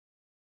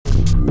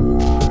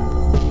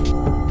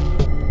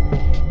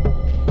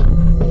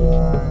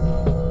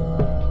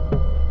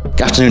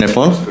Afternoon,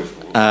 everyone.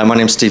 My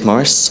name's Steve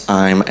Morris.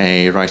 I'm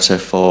a writer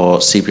for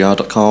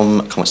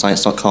CBR.com,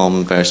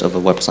 comicscience.com, various other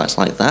websites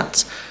like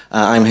that.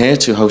 I'm here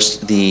to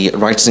host the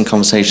Writers in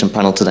Conversation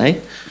panel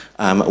today.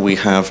 We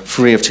have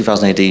three of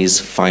 2000 AD's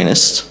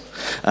finest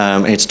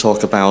here to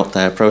talk about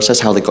their process,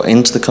 how they got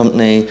into the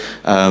company,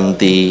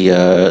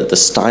 the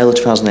style of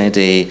 2000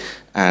 AD,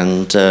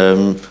 and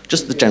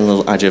just the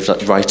general idea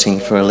of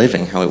writing for a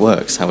living, how it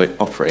works, how it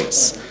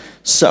operates.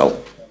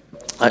 So,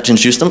 I'd like to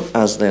introduce them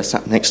as they're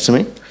sat next to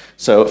me.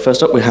 So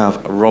first up we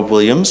have Rob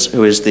Williams,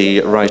 who is the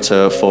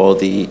writer for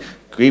The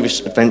Grievous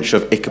Adventure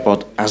of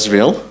Ichabod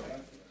Asriel.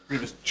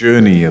 Grievous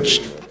Journey of...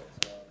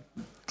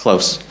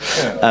 Close.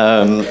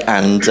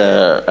 And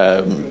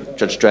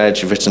Judge Dredd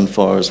you've written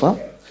for as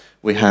well.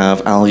 We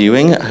have Al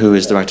Ewing, who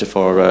is the writer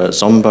for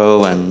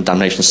Zombo and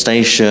Damnation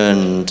Station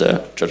and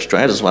Judge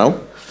Dredd as well.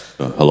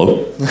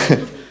 Hello.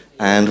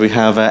 And we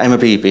have Emma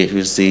Beeby,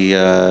 who's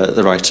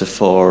the writer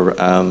for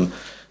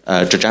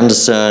Judge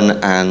Anderson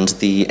and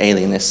The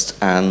Alienist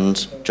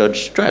and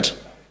Judge Dredd.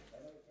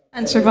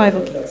 And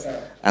Survival Kings.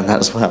 And that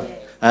as well.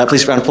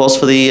 Please round of applause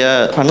for the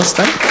panelists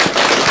then.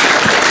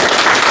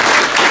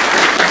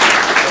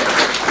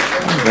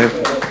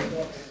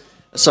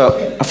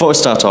 So I thought we'd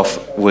start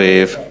off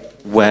with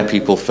where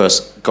people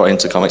first got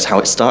into comics, how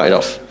it started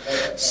off.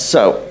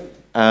 So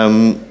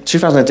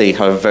 2000 AD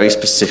have a very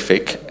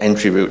specific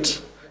entry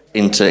route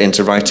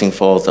into writing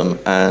for them,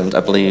 and I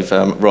believe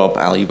Rob,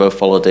 Al, you both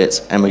followed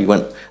it. Emma, you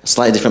went a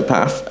slightly different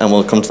path, and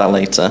we'll come to that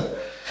later.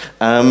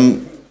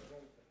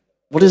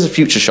 What is a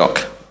future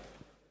shock,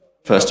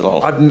 first of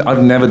all?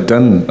 I've never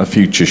done a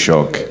future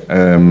shock.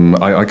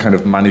 I kind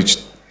of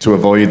managed to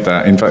avoid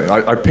that. In fact,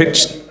 I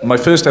pitched, my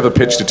first ever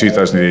pitch to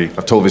 2000 AD,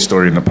 I've told this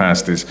story in the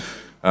past, is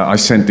I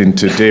sent in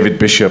to David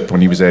Bishop when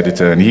he was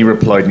editor, and he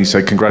replied and he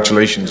said,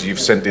 "Congratulations,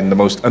 you've sent in the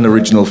most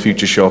unoriginal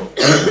future shock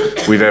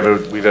we've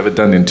ever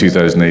done in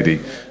 2000 AD."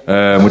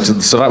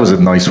 So that was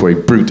a nice way,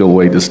 brutal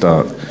way to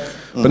start.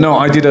 But no,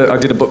 I did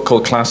a book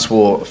called Class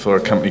War for a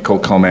company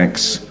called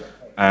ComX,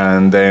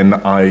 and then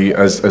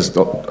as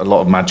a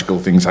lot of magical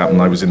things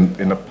happened, I was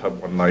in a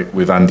pub one night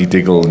with Andy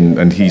Diggle,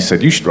 and he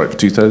said, "You should write for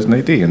 2000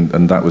 AD,"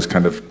 and that was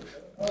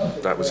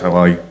how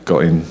I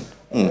got in.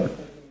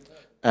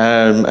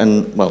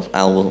 And well,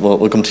 Al,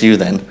 we'll come to you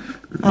then.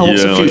 Al,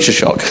 what's a future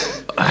shock?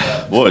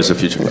 What is a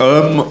future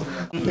shock?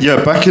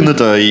 Yeah, back in the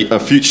day, a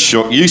future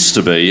shock used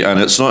to be, and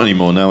it's not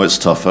anymore now, it's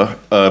tougher,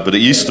 but it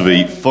used to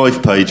be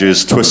 5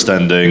 pages, twist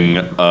ending,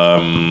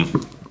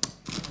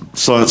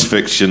 science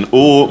fiction,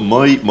 or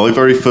my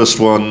very first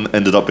one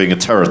ended up being a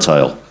terror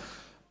tale,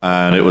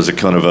 and it was a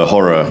kind of a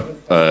horror,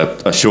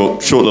 a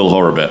short little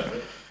horror bit.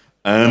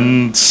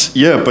 And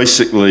yeah,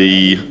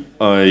 basically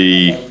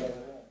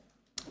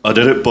I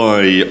did it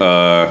by,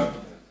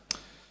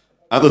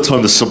 at the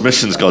time, the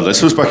submissions guide.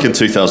 This was back in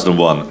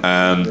 2001,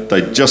 and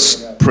they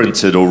just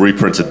printed or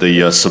reprinted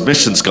the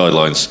submissions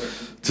guidelines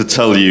to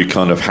tell you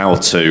kind of how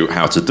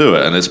to do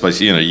it. And it's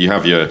basically, you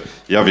have your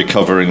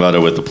covering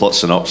letter with the plot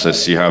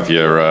synopsis, you have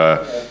your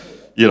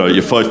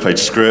 5-page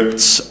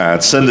scripts,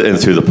 and send it in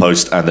through the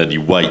post, and then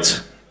you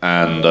wait.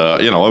 And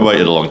I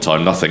waited a long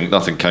time.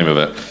 Nothing came of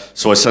it.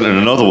 So I sent in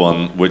another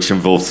one, which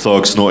involved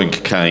thugs snorting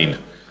cocaine,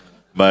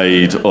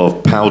 made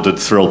of powdered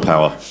thrill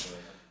power,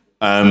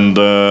 and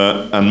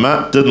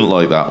Matt didn't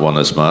like that one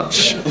as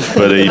much,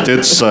 but he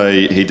did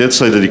say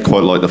that he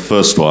quite liked the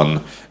first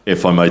one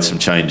if I made some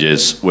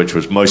changes, which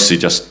was mostly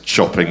just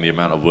chopping the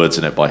amount of words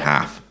in it by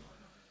half.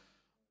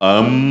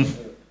 And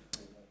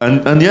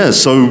yeah,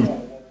 so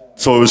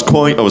I was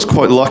quite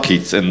lucky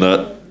in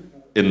that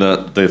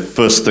the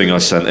first thing I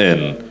sent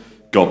in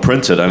got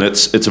printed, and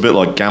it's a bit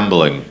like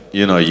gambling,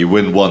 you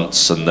win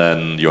once and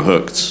then you're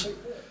hooked.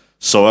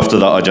 So after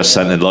that, I just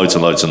sent in loads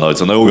and loads and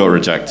loads, and they all got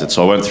rejected.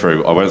 So I went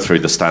through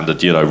the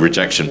standard,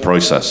 rejection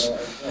process,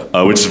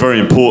 which is very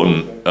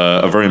important.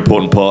 A very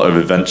important part of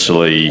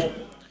eventually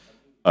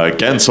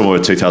getting somewhere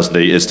with 2000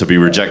 AD is to be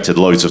rejected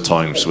loads of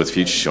times with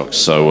future shocks.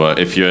 So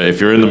if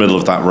you're in the middle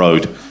of that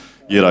road,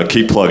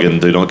 keep plugging.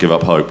 Do not give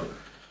up hope.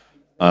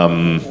 I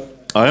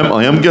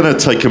am going to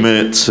take a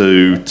minute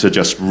to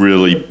just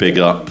really big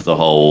up the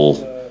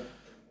whole.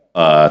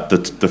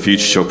 The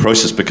future shock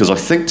process, because I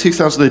think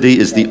 2000 AD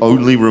is the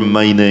only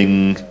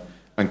remaining,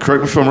 and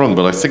correct me if I'm wrong,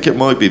 but I think it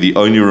might be the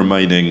only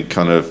remaining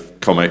kind of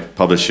comic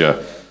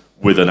publisher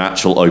with an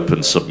actual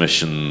open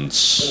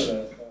submissions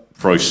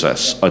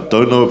process. I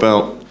don't know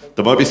about,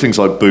 there might be things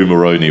like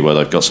Boomeroni where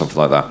they've got something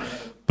like that,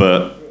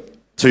 but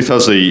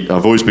 2000 AD,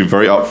 I've always been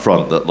very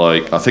upfront that,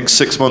 like, I think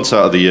 6 months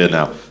out of the year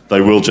now,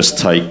 they will just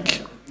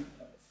take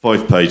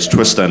 5-page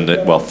twist ending,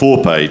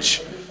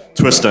 4-page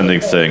twist ending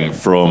thing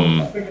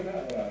from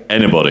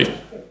anybody,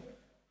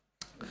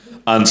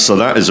 and so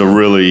that is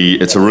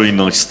it's a really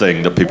nice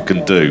thing that people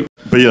can do.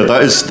 But yeah,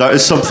 that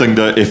is something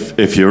that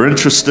if you're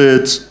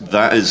interested,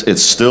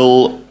 it's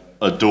still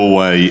a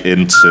doorway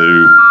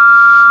into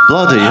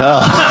bloody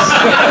hell.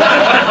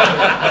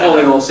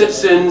 Calling all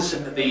citizens,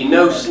 the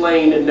No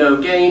Slain,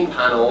 No Gain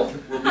panel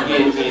will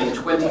begin in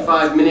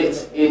 25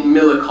 minutes in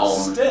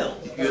Millicom. Still?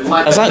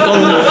 Has that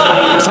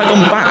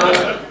gone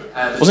back?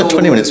 Was it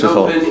 20 minutes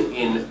before? Open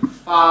in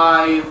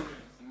 5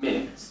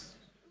 minutes.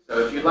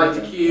 So if you'd like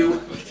to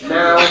queue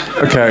now.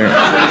 Okay.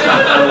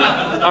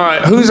 All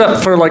right. Who's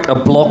up for like a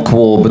block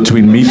war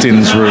between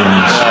meetings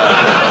rooms?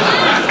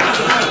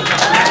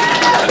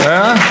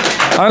 Yeah.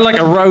 I like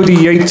a Rowdy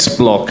Yates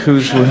block.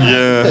 Who's?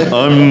 Yeah,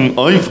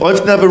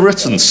 I've never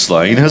written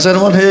Slain. Has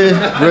anyone here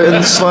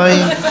written Slain?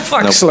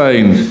 Fuck nope.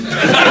 Slain.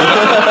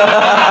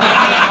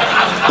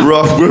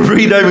 Right, we're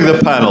renaming the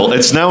panel.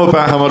 It's now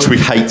about how much we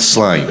hate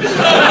Slain.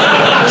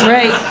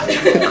 Great.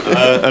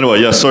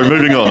 Anyway, yeah. So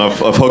moving on.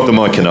 I've hogged the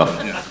mic enough.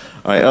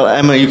 All right,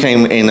 Emma, you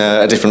came in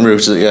a different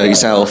route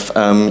yourself.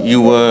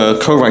 You were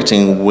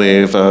co-writing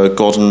with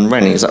Gordon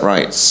Rennie. Is that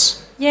right?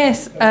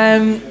 Yes.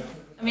 I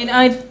mean,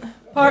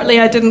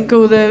 I didn't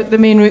go the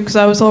main route because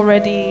I was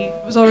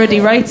already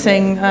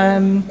writing.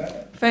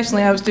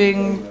 Professionally, I was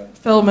doing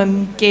film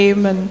and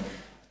game and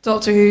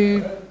Doctor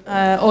Who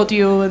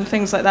audio and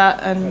things like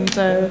that, and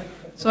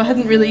so I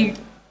hadn't really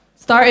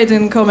started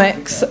in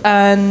comics.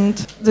 And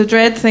the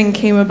Dread thing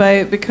came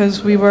about because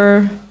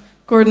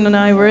Gordon and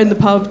I were in the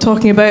pub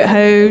talking about how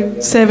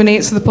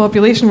 7/8 of the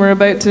population were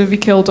about to be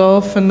killed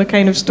off and the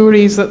kind of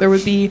stories that there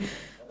would be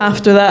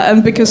after that,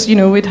 and because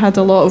we'd had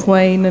a lot of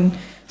wine, and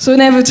so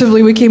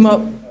inevitably we came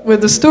up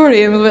with the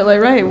story, and we were a bit like,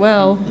 right,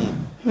 well,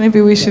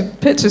 maybe we should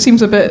pitch. It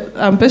seems a bit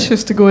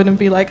ambitious to go in and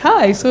be like,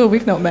 hi, so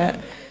we've not met.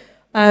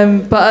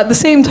 But at the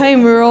same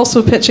time, we were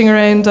also pitching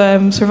around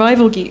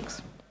Survival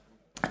Geeks.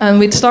 And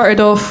we'd started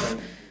off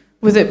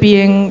with it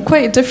being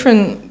quite a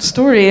different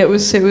story.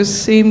 It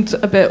seemed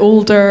a bit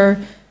older.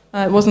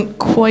 It wasn't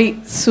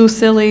quite so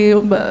silly,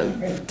 but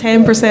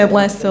 10%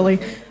 less silly.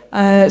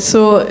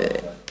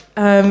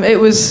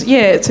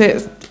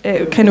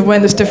 It kind of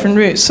went this different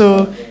route.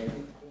 So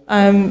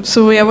I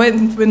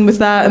went in with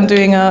that and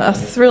doing a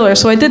thriller.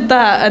 So I did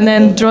that, and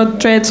then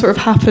Dread sort of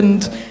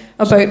happened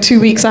about 2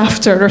 weeks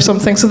after or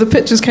something. So the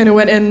pitches kind of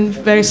went in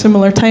very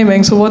similar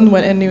timing. So one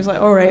went in and he was like,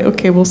 all right,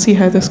 okay, we'll see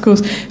how this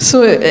goes.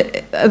 So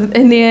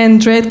in the end,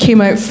 Dread came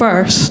out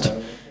first.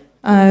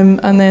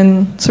 And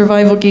then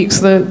Survival Geeks,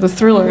 the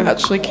thriller,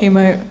 actually came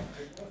out,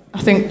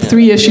 I think,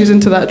 3 issues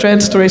into that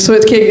Dread story. So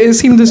it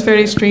seemed this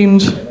very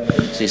strange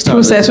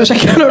process, which I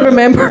cannot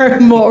remember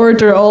in what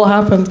order it all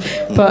happened.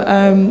 But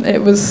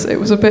it was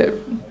a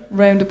bit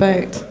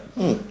roundabout.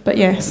 But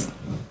yes.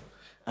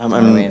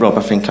 And Rob,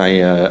 I think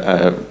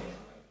I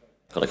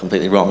got it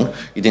completely wrong.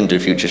 You didn't do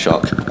Future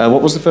Shock.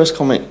 What was the first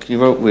comic you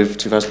wrote with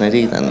 2000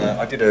 AD then?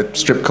 I did a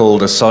strip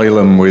called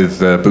Asylum with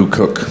Boo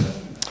Cook.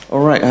 All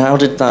right. How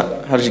did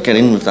you get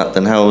in with that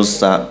then? How was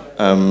that?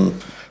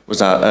 Was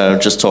that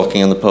just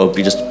talking in the pub?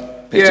 You just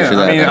picked it through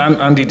there? Yeah, I mean,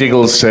 Andy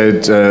Diggle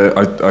said,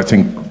 I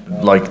think,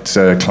 liked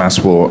Class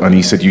War, and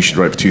he said you should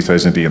write for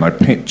 2000 AD, and I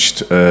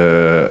pitched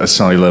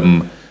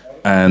Asylum.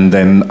 And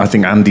then I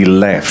think Andy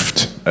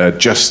left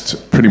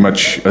just pretty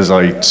much as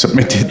I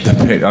submitted the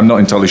pitch. I'm not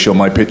entirely sure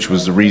my pitch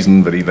was the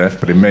reason that he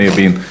left, but it may have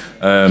been.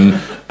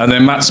 And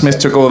then Matt Smith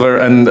took over,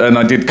 and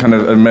I did kind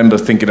of remember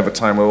thinking at the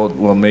time,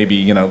 well,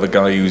 maybe the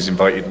guy who's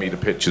invited me to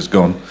pitch is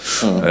gone.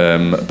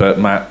 But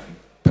Matt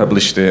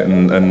published it,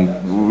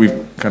 and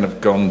we've kind of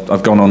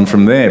I've gone on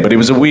from there. But it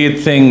was a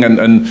weird thing,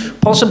 and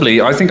possibly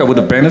I think I would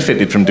have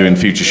benefited from doing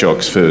Future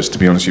Shocks first, to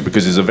be honest with you,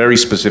 because there's a very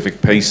specific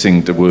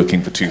pacing to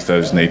working for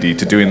 2000 AD,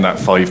 to doing that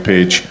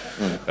 5-page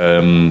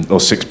or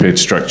 6-page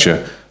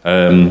structure.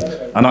 And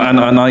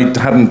I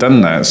hadn't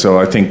done that, so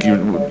I think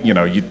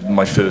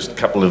my first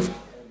couple of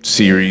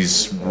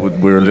series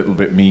were a little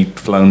bit me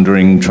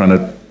floundering, trying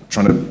to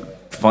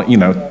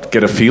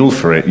get a feel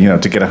for it,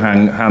 to get a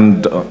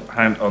hand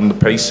on the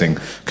pacing.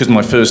 Because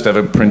my first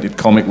ever printed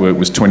comic work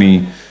was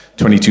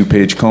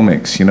 22-page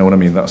comics. You know what I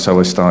mean? That's how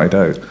I started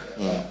out.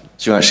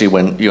 So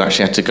you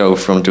actually had to go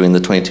from doing the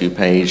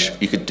 22-page.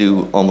 You could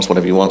do almost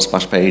whatever you want,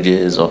 splash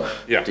pages or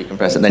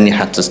decompress it. Then you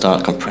had to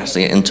start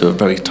compressing it into a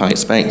very tight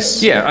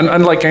space. Yeah,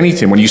 and like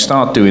anything, when you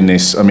start doing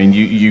this, I mean,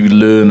 you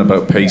learn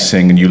about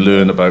pacing and you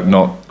learn about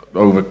not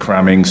over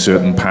cramming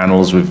certain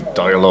panels with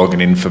dialogue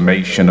and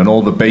information and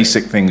all the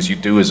basic things you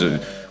do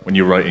when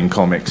you're writing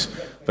comics.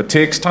 But it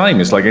takes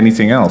time. It's like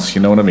anything else.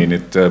 You know what I mean?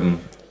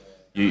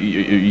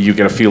 You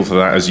get a feel for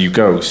that as you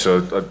go.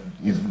 So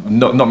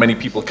not many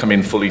people come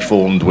in fully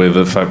formed where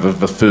the fact that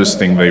the first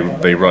thing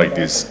they write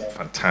is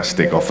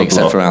fantastic off the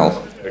block.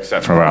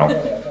 Except for Al.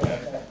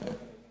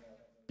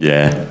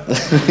 Yeah.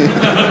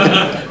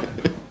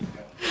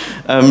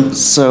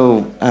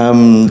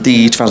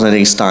 The 2000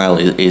 AD style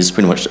is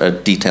pretty much a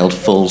detailed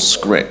full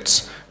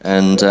script,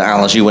 and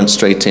Al, as you went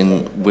straight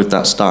in with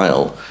that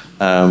style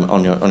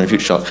on your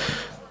Future Shock,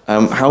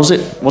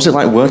 what's it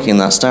like working in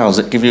that style? Does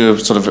it give you a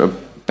sort of a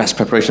best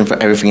preparation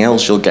for everything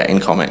else you'll get in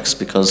comics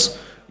because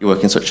you're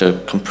working such a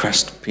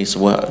compressed piece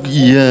of work?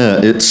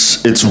 Yeah,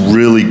 it's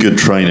really good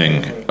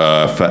training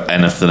for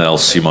anything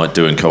else you might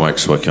do in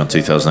comics working on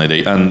 2000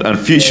 AD, and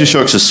Future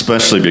Shocks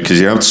especially, because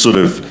you have to sort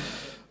of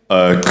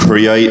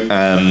create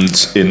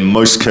and, in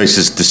most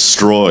cases,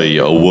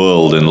 destroy a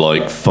world in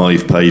like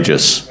 5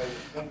 pages.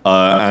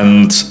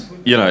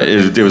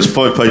 It was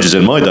 5 pages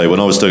in my day when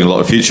I was doing a lot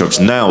of Future Shocks.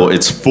 Now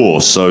it's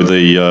 4, so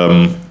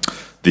the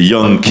the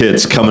young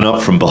kids coming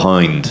up from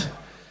behind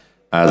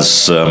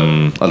as, I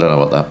don't know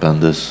what that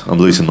band is. I'm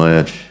losing my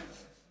edge.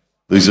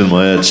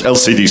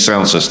 LCD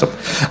Sound System.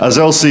 As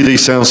LCD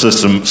Sound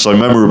System so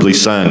memorably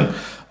sang,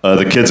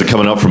 the kids are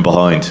coming up from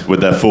behind with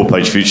their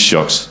 4-page future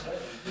shocks.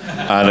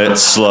 And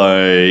it's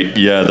like,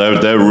 yeah,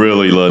 they're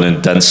really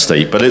learning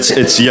density. But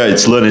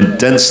it's learning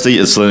density,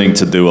 it's learning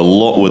to do a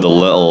lot with a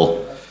little.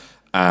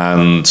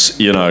 And,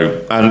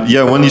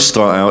 when you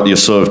start out, you're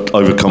sort of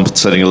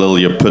overcompensating a little.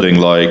 You're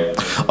putting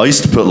I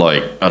used to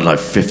put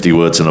 50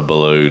 words in a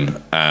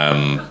balloon,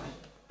 and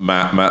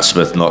Matt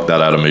Smith knocked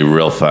that out of me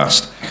real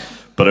fast.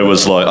 But it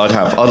was I'd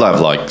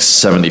have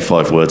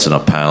 75 words in a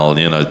panel,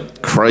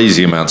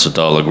 crazy amounts of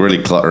dialogue,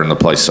 really cluttering the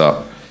place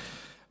up.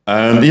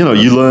 And,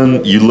 you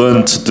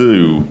learn to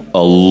do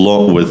a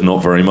lot with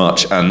not very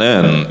much. And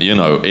then,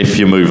 if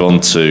you move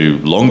on to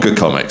longer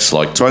comics,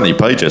 like 20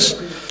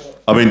 pages,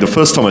 I mean, the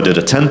first time I did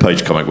a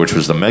 10-page comic, which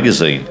was the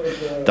magazine,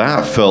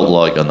 that felt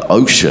like an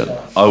ocean.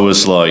 I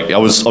was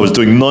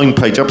doing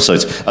 9-page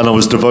episodes, and I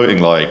was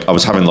devoting I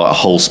was having a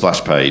whole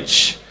splash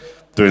page,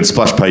 doing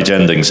splash page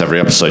endings every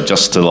episode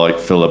just to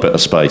fill a bit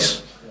of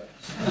space,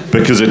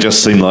 because it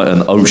just seemed like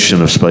an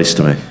ocean of space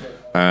to me.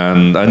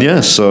 And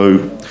yeah, so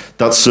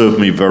that served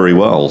me very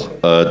well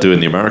doing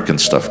the American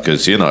stuff,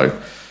 because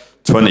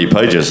 20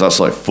 pages, that's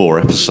 4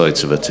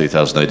 episodes of a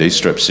 2000 AD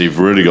strip, so you've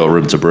really got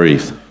room to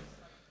breathe.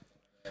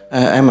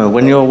 Emma,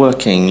 when you're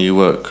working, you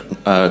work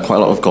quite a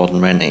lot with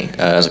Gordon Rennie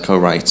as a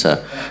co-writer.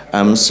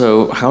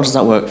 So how does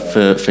that work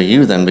for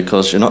you then?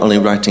 Because you're not only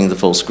writing the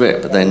full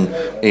script, but then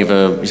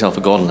either yourself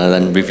or Gordon are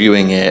then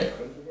reviewing it,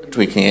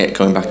 tweaking it,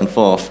 going back and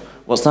forth.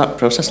 What's that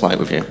process like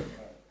with you?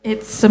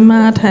 It's a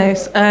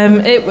madhouse.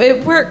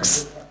 It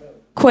works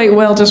quite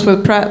well just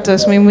with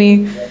practice. I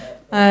mean,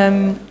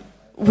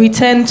 we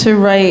tend to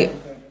write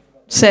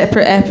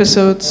separate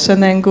episodes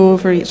and then go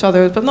over each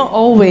other, but not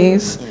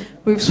always.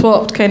 We've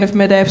swapped kind of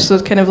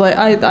mid-episode, kind of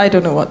I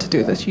don't know what to do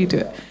with this, you do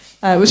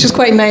it. Which is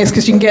quite nice,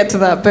 because you can get to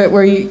that bit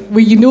where you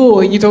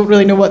don't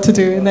really know what to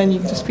do, and then you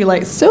can just be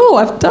like, so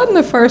I've done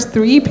the first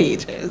 3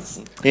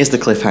 pages. Here's the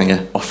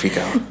cliffhanger, off you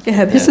go.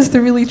 Yeah, this is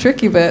the really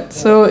tricky bit.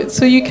 So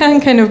you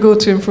can kind of go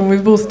to and from,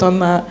 we've both done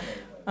that.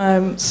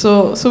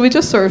 So we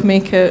just sort of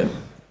make it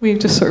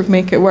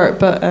work,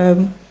 but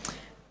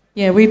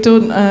yeah, we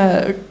don't.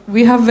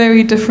 We have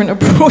very different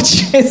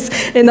approaches.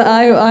 In that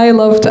I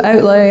love to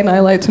outline. I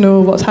like to know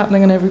what's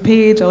happening on every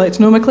page. I like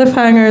to know my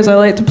cliffhangers. I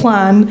like to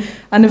plan.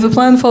 And if the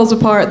plan falls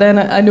apart, then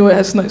I know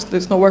it's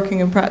not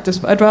working in practice.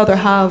 But I'd rather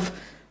have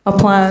a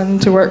plan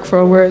to work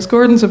from. Whereas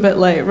Gordon's a bit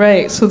like,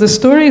 right, so the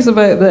story's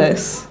about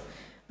this,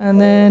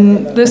 and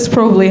then this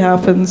probably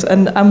happens,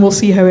 and we'll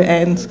see how it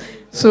ends.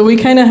 So we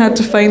kind of had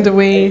to find a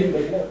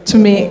way to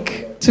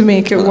make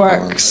it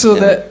work, so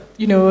that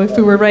if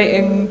we were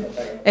writing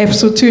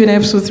episode 2 and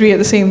episode 3 at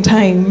the same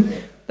time,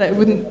 that it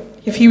wouldn't.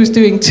 If he was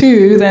doing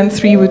 2, then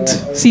 3 would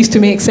cease to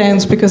make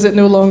sense, because it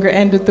no longer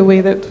ended the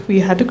way that we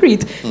had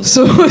agreed.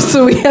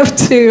 So we have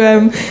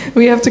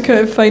to kind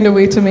of find a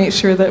way to make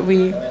sure that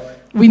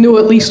we know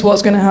at least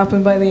what's going to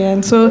happen by the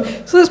end. So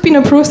it's been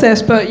a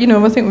process, but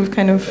I think we've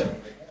kind of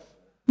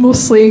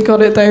mostly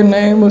got it down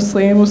now. Most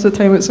of the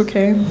time it's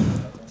okay.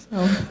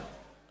 So.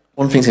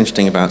 One thing that's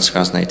interesting about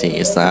 2000 AD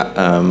is that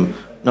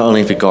not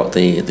only have you got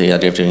the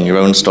idea of doing your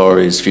own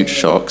stories, future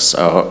shocks,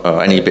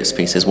 or any bits,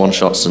 pieces,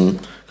 one-shots and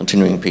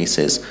continuing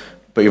pieces,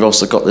 but you've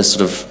also got this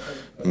sort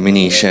of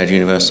mini shared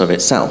universe of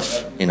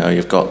itself.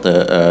 You've got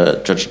the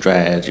Judge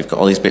Dredd, you've got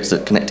all these bits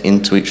that connect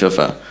into each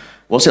other.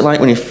 What's it like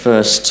when you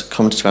first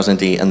come to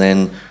 2000 AD and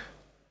then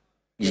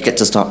you get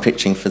to start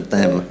pitching for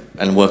them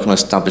and work on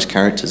established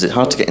characters? Is it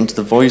hard to get into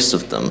the voice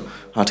of them,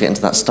 hard to get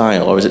into that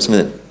style, or is it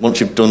something that once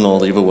you've done all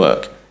the other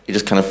work, it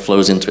just kind of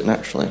flows into it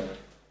naturally?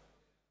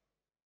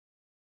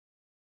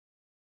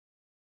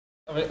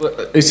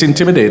 It's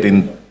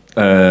intimidating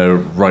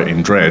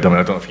writing Dredd. I mean,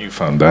 I don't know if you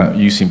found that.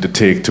 You seem to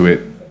take to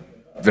it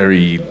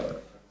very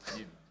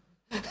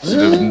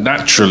sort of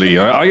naturally.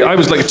 I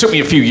was it took me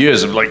a few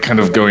years of kind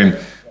of going,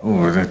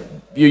 oh,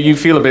 you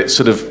feel a bit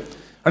sort of.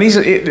 And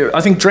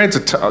I think Dredd's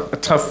a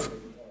tough.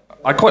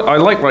 I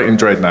like writing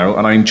Dredd now,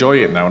 and I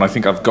enjoy it now, and I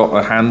think I've got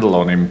a handle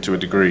on him to a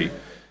degree.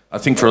 I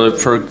think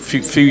for a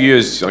few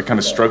years I kind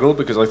of struggled,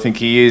 because I think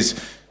he is.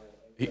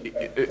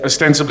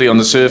 Ostensibly on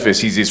the surface,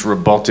 he's this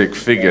robotic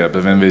figure,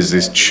 but then there's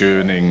this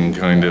churning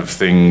kind of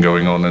thing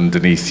going on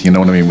underneath. You know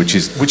what I mean? Which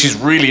is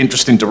really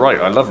interesting to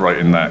write. I love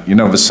writing that. The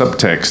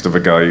subtext of a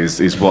guy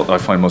is what I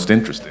find most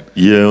interesting.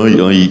 Yeah,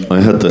 I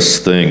had this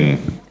thing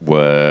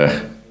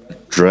where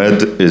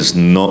Dredd is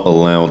not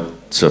allowed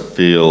to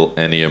feel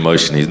any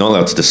emotion. He's not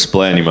allowed to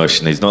display any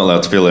emotion. He's not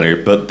allowed to feel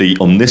any. But the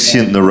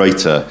omniscient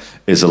narrator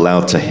is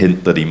allowed to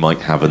hint that he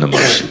might have an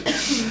emotion.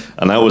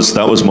 And that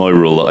was my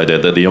rule that I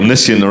did, that the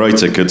omniscient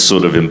narrator could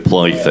sort of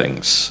imply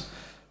things,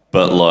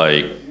 but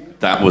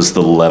that was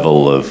the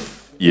level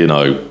of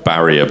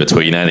barrier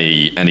between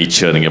any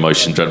churning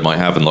emotion Dredd might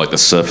have and the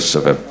surface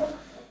of him,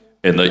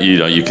 in that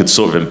you could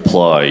sort of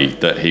imply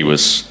that he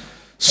was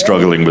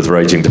struggling with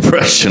raging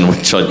depression,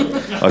 which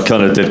I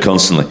kind of did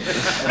constantly.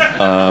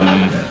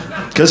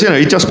 Because,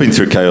 he'd just been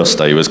through Chaos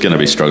Day. He was going to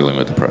be struggling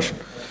with depression.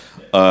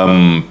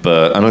 And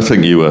I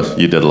think you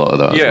did a lot of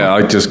that. Yeah,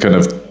 I just kind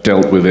of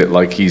dealt with it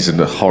like he's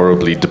a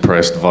horribly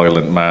depressed,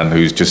 violent man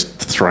who's just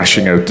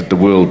thrashing out at the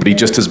world. But he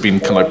just has been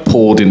kind of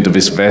poured into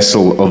this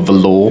vessel of the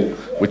law,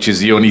 which is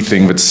the only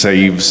thing that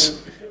saves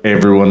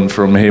everyone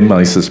from him,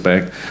 I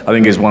suspect. I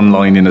think there's one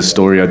line in a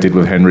story I did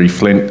with Henry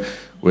Flint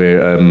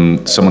where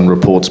someone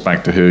reports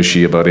back to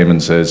Hershey about him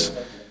and says,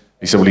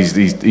 he said, well,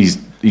 he's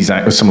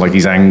something like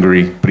he's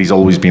angry, but he's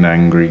always been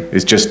angry.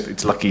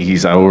 It's lucky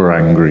he's our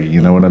angry,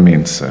 you know what I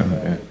mean? So,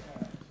 yeah.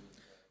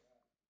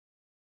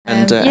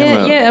 And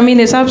yeah, I mean,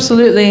 it's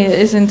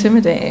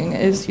intimidating.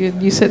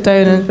 You sit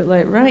down and be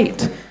like,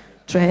 right,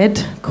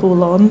 dread,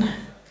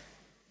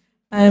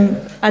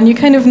 and you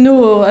kind of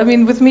know, I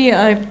mean, with me,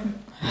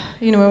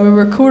 when we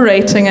were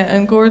co-writing it,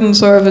 and Gordon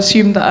sort of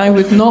assumed that I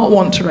would not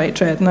want to write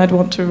Dread, and I'd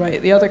want to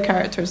write the other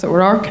characters that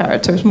were our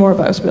characters more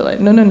about us. Be like,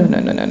 no.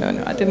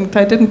 I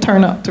didn't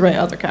turn up to write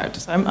other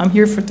characters. I'm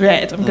here for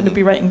Dread. I'm going to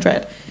be writing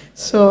Dread.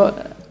 So,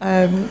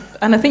 and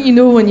I think you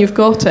know when you've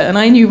got it, and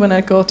I knew when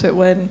I got it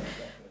when,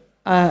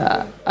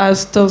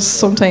 as does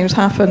sometimes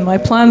happen, my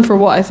plan for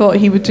what I thought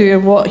he would do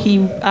and what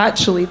he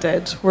actually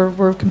did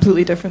were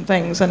completely different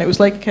things. And it was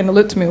like he kind of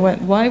looked at me and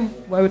went, why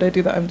would I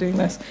do that? I'm doing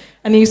this.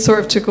 And he sort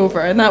of took over.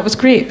 And that was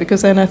great,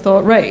 because then I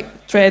thought, right,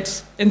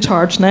 Dread's in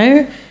charge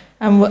now.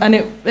 And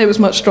it was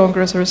much stronger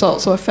as a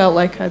result. So I felt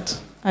like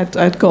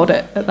I'd got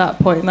it at that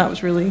point. And that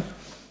was really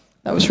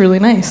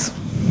nice.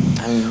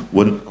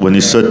 When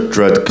you said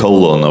Dread : I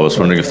was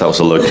wondering if that was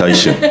a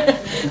location.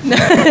 No.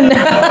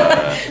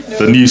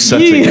 The new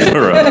setting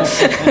for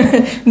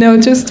us. No,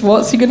 just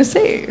what's he going to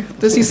say?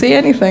 Does he say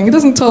anything? He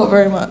doesn't talk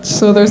very much,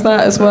 so there's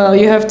that as well.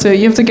 You have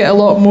to get a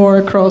lot more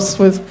across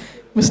with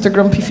Mr.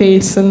 Grumpy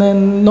Face, and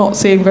then not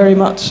saying very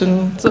much,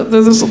 and so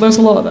there's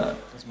a lot of that.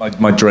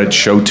 My Dread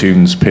show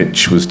tunes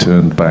pitch was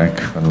turned back,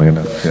 funnily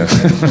enough. Yeah.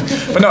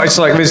 But no, it's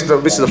like this is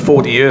a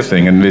 40-year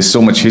thing, and there's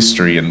so much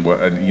history and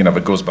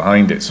that goes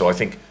behind it. So I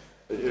think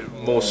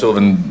more so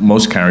than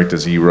most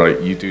characters you write,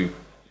 you do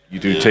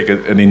take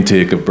an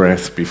intake of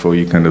breath before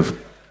you kind of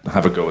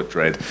have a go at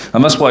Dread.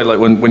 And that's why, like,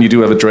 when you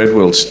do have a Dread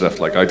World stuff,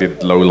 like I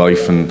did Low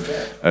Life and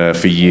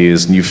for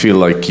years, and you feel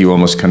like you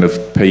almost kind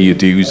of pay your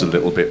dues a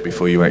little bit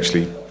before you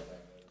actually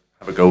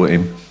have a go at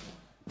him.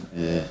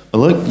 Yeah. I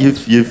like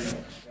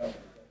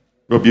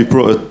Rob, you've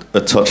brought a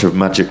touch of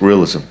magic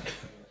realism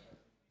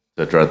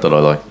to Dread that I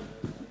like.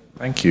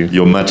 Thank you.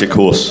 Your magic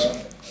horse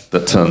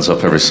that turns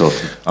up every so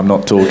often. I'm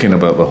not talking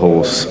about the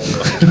horse.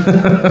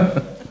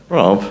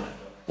 Rob,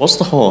 what's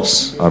the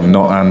horse? I'm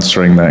not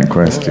answering that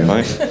question.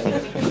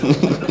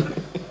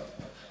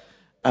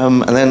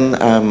 And then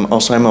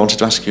also Emma, I wanted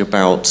to ask you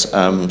about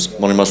one of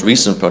the most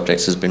recent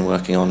projects has been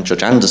working on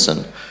Judge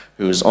Anderson,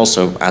 who's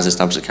also as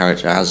established a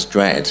character as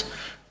Dread.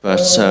 But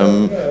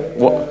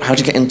how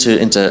do you get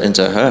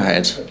into her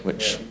head,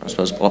 which I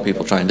suppose a lot of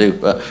people try and do,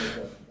 but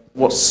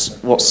what's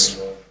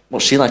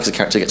she like as a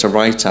character to get to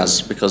write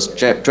as? Because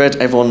Dread,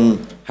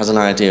 everyone has an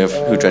idea of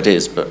who Dread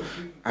is, but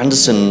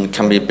Anderson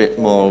can be a bit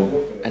more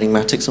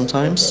enigmatic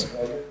sometimes.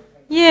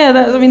 Yeah,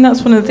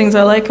 that's one of the things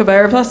I like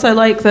about her. Plus, I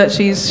like that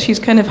she's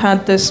kind of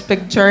had this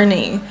big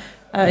journey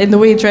in the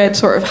way Dread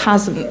sort of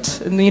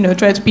hasn't. And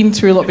Dread's been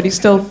through a lot, but he's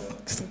still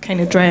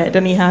kind of Dread,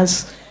 and he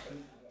has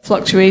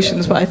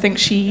fluctuations. But I think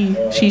she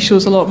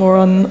shows a lot more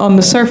on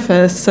the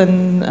surface,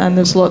 and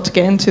there's a lot to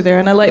get into there.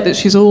 And I like that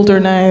she's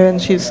older now,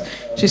 and she's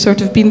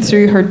sort of been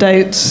through her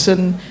doubts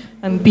and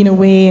been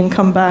away and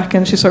come back,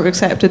 and she's sort of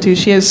accepted who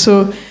she is.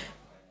 So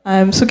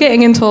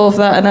getting into all of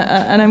that,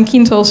 and I'm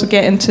keen to also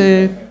get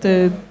into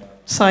the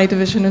Psi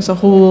division as a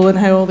whole and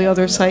how all the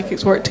other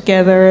psychics work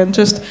together, and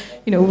just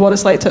what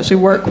it's like to actually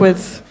work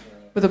with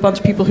a bunch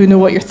of people who know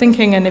what you're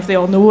thinking, and if they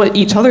all know what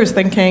each other's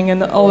thinking,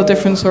 and all the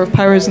different sort of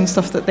powers and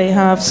stuff that they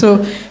have.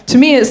 So to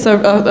me, it's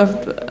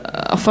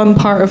a fun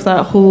part of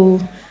that whole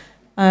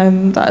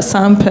that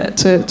sandpit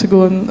to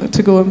go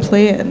and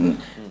play in.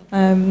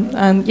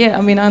 And yeah,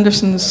 I mean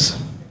Anderson's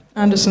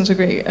a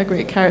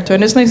great character,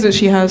 and it's nice that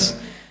she has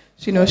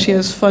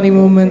funny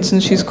moments,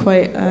 and she's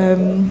quite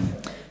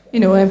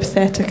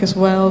empathetic as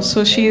well.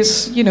 So she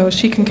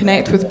can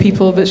connect with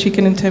people, but she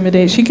can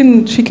intimidate. She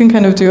can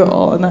kind of do it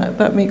all, and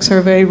that makes her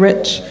a very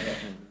rich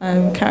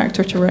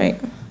character to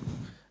write.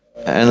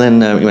 And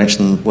then you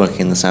mentioned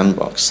working in the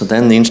sandbox. So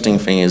then the interesting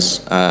thing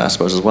is, I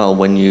suppose as well,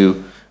 when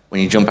you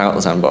jump out of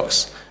the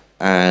sandbox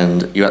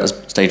and you're at the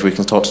stage where you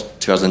can talk to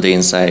 2000D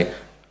and say,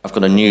 I've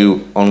got a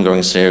new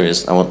ongoing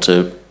series I want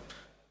to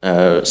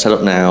set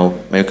up now,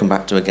 maybe come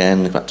back to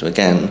again, with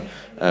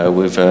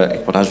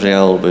Iqbal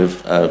Azrael,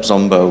 with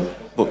Zombo,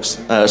 books,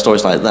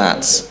 stories like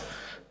that.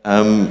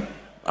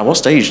 At what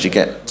stage do you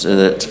get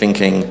to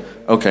thinking,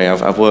 okay,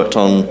 I've worked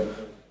on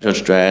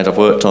Judge Dredd, I've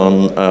worked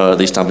on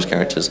the established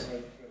characters,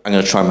 I'm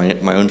going to try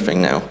my own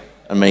thing now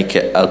and make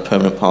it a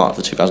permanent part of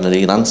the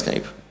 2000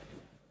 landscape?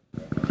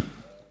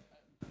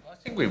 I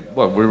think we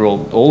were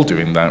all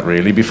doing that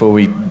really before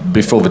the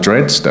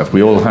Dredd stuff.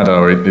 We all had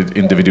our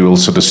individual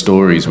sort of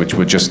stories, which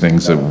were just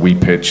things that we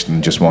pitched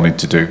and just wanted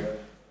to do.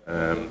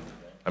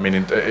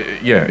 mean,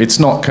 yeah, it's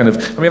not kind of...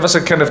 I mean, that's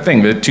a kind of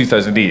thing. The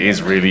 2000 AD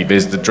is really...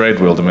 There's the Dread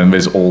world, and then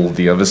there's all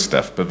the other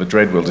stuff. But the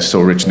Dread world is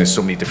so rich, and there's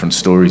so many different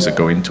stories that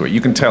go into it.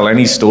 You can tell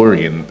any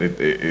story in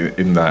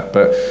that.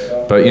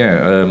 But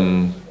yeah,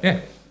 yeah.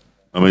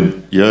 I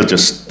mean, yeah,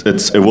 just...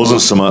 It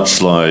wasn't so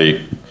much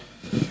like...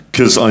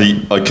 Because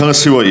I kind of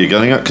see what you're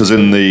getting at, because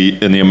in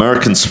the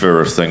American sphere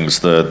of things,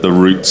 the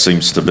route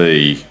seems to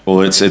be...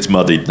 Well, it's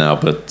muddied now,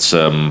 but...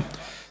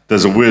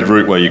 there's a weird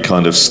route where you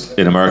kind of,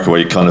 in America, where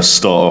you kind of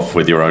start off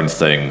with your own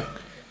thing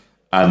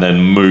and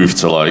then move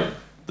to like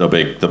the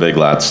big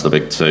lads, the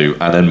big two,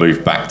 and then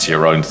move back to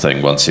your own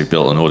thing once you've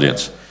built an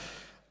audience.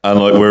 And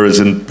like, whereas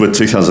with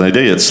 2000 AD,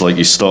 it's like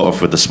you start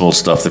off with the small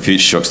stuff, the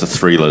future shocks, the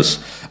thrillers,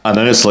 and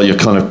then it's like you're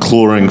kind of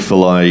clawing for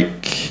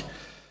like,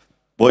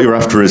 what you're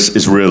after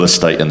is real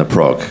estate in the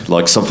prog,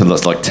 like something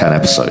that's like 10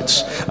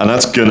 episodes. And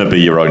that's going to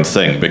be your own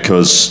thing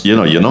because, you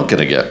know, you're not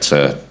going to get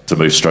to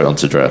move straight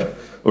onto Dread.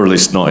 Or at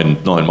least not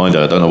in my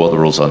day. I don't know what the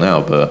rules are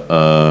now, but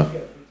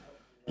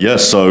yeah.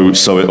 So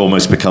it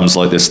almost becomes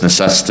like this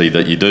necessity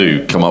that you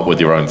do come up with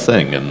your own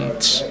thing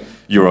and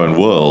your own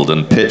world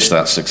and pitch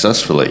that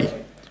successfully.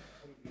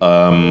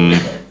 I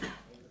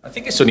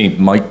think it's only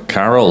Mike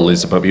Carroll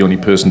is about the only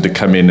person to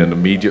come in and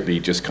immediately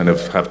just kind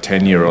of have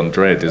tenure on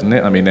Dread, isn't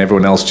it? I mean,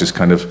 everyone else just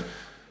kind of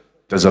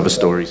does other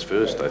stories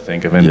first, I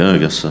think. Yeah, I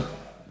guess so.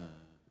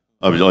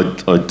 I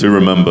do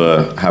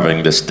remember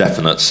having this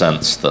definite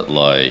sense that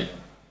like.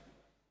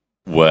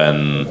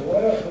 When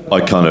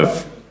I kind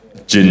of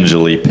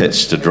gingerly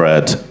pitched to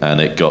Dread and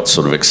it got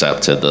sort of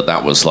accepted,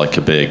 that was like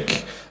a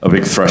big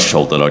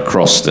threshold that I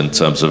crossed in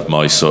terms of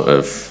my sort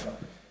of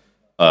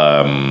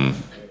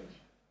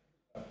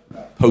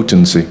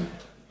potency.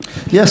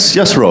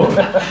 Yes, Rob.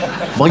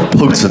 My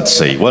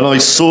potency. When I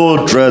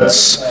saw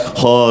Dread's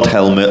hard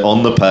helmet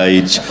on the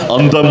page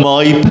under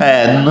my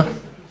pen,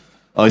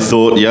 I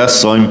thought,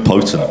 yes, I'm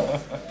potent.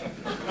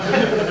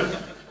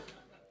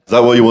 Is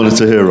that what you wanted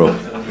to hear, Rob?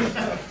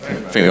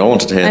 I think we all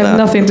wanted to hear that. I have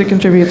nothing to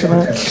contribute to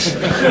that.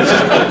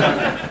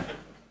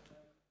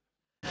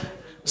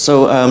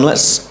 So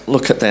let's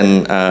look at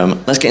then,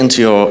 let's get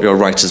into your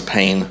writer's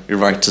pain, your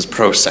writer's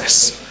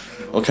process,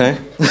 okay?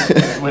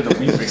 Let's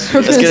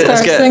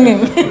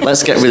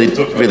get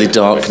really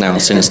dark now,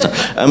 sinister.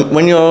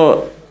 When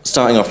you're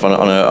starting off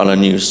on a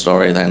news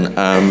story then,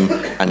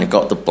 and you've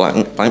got the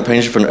blank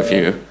page in front of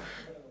you,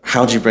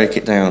 how do you break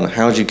it down?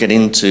 How do you get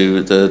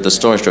into the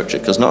story structure?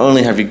 Because not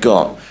only have you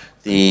got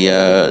the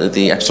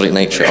episodic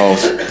nature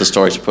of the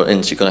story to put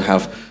in, so you've got to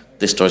have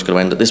this story's got to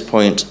end at this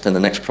point, then the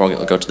next prog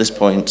will go to this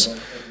point,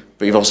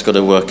 but you've also got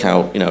to work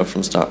out, you know,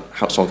 from start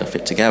how it's all going to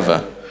fit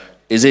together.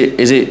 Is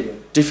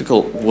it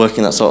difficult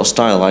working that sort of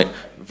style, like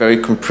very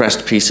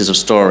compressed pieces of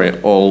story,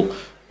 all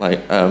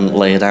like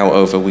laid out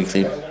over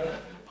weekly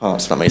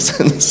parts? If that makes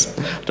sense.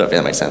 I don't think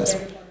that makes sense.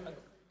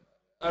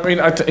 I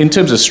mean, in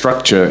terms of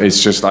structure,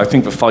 it's just, I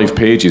think the 5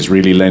 pages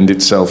really lend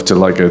itself to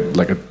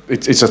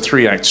it's a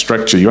 3-act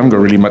structure. You haven't got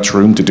really much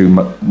room to do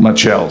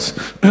much else.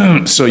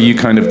 So you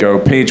kind of go,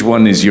 page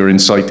 1 is your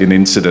inciting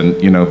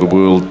incident, you know, the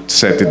world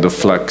set into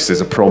flux,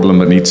 there's a problem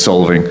that needs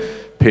solving.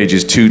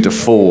 Pages 2 to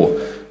 4,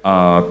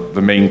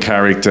 the main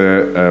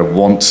character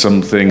wants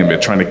something and they're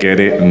trying to get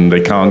it and they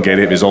can't get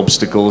it, there's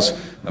obstacles.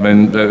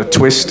 And then a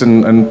twist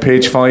and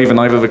page 5 and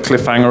either the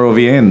cliffhanger or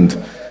the end.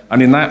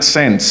 And in that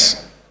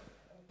sense,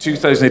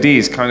 2000 AD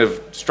is kind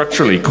of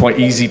structurally quite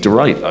easy to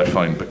write, I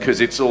find, because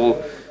it's all...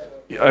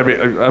 I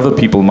mean, other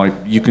people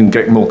you can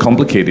get more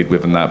complicated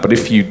with than that, but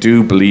if you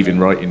do believe in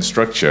writing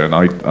structure, and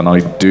I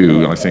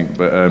do, I think,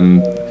 but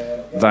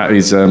that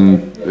is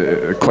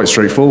quite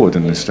straightforward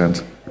in this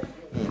sense.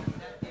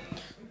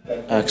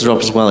 Because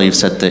Rob, as well, you've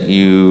said that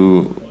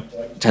you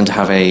tend to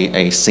have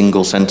a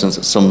single sentence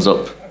that sums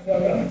up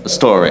the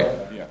story.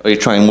 Or you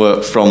try and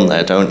work from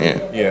there, don't you?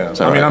 Yeah.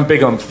 I mean, I'm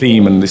big on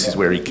theme, and this is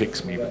where he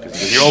kicks me,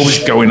 because you're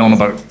always going on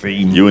about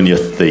theme. You and your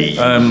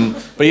theme.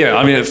 But yeah,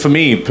 I mean, for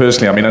me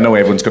personally, I mean, I know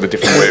everyone's got a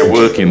different way of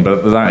working,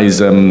 but that is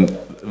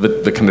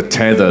the kind of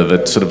tether,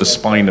 that sort of the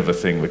spine of a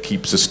thing that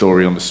keeps the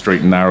story on the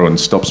straight and narrow and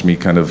stops me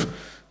kind of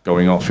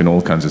going off in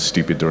all kinds of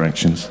stupid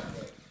directions.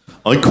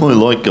 I quite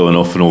like going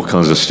off in all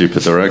kinds of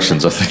stupid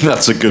directions. I think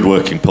that's a good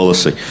working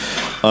policy.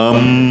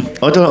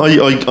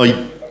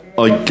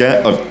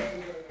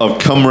 I've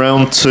come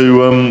round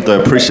to. They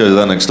appreciated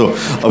that next door.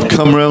 I've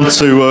come round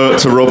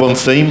to Rob on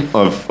theme.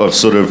 I've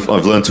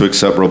learned to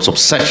accept Rob's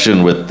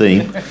obsession with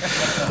theme.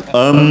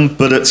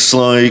 But it's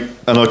like,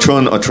 and I try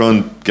and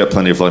get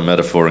plenty of like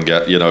metaphor and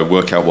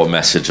work out what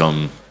message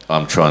I'm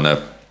trying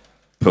to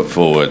put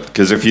forward.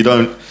 Because if you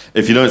don't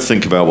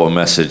think about what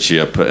message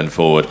you're putting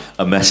forward,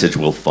 a message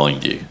will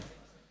find you.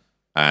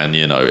 And,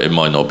 it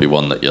might not be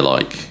one that you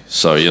like.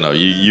 So,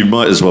 you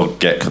might as well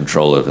get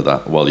control over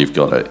that while you've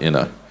got it,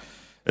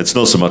 It's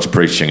not so much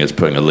preaching, it's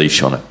putting a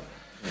leash on it.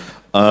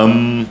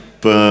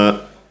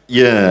 But,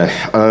 yeah,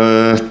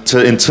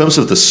 in terms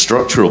of the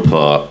structural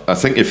part, I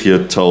think if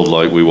you're told,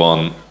 like, we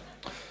want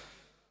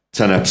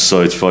 10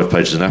 episodes, 5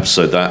 pages an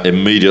episode, that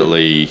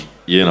immediately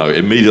you're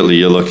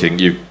looking,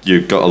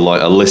 you've got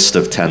a list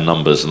of 10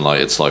 numbers, and,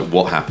 like, it's like,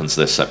 what happens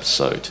this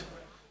episode?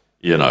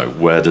 you know,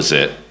 where does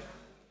it,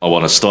 I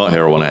want to start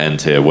here, I want to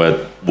end here,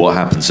 what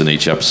happens in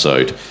each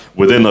episode.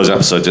 Within those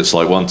episodes, it's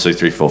like 1, 2,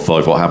 3, 4,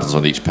 5, what happens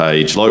on each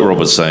page. Like Rob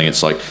was saying,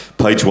 it's like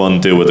page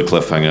 1, deal with the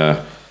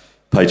cliffhanger,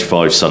 page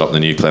 5, set up the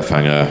new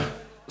cliffhanger,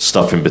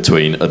 stuff in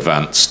between,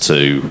 advance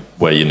to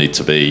where you need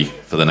to be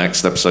for the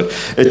next episode.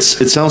 It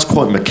sounds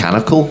quite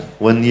mechanical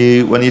when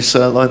you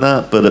say it like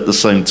that, but at the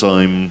same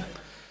time,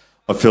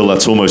 I feel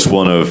that's almost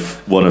one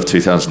of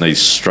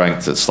 2008's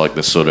strength. It's like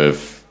this sort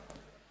of,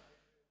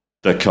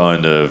 the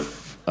kind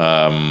of,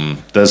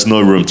 there's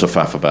no room to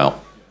faff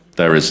about.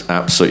 There is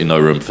absolutely no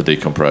room for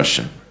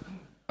decompression.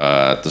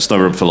 There's no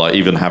room for like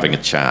even having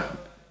a chat.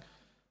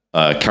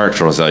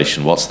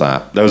 Characterization, what's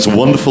that? There's a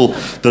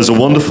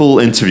wonderful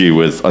interview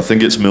with, I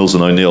think it's Mills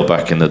and O'Neill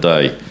back in the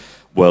day,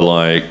 where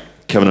like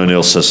Kevin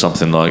O'Neill says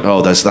something like,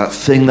 "Oh, there's that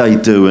thing they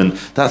do in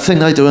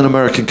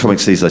American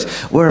comics these days,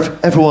 where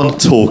everyone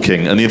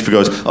talking," and the info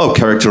goes, "Oh,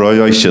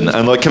 characterization,"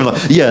 and like Kevin,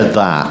 like, "Yeah,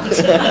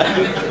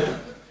 that."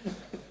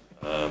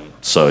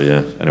 So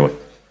yeah. Anyway,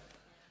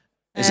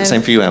 is it the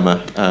same for you,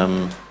 Emma?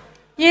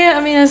 Yeah,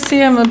 I mean, I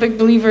say I'm a big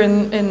believer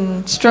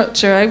in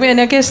structure. I mean,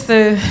 I guess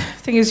the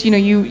thing is, you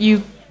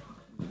know,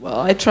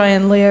 well, I try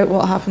and lay out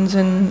what happens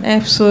in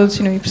episodes.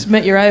 You know, you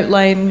submit your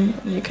outline,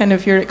 you kind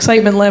of, your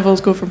excitement levels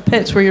go from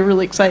pitch where you're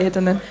really excited,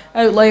 and then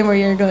outline where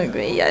you're going,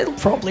 yeah, it'll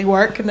probably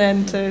work, and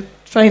then to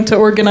trying to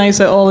organise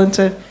it all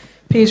into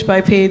page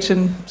by page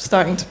and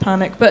starting to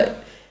panic.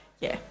 But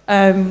yeah,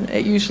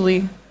 it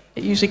usually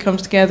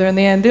comes together in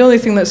the end. The only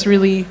thing that's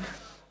really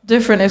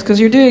different is because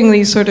you're doing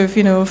these sort of,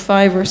 you know,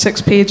 5 or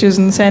 6 pages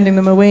and sending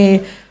them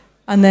away,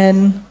 and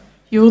then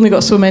you've only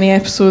got so many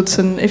episodes,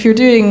 and if you're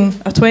doing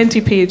a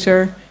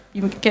 20-pager,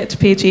 you get to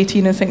page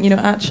 18 and think, you know,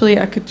 actually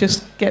I could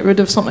just get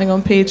rid of something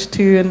on page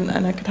 2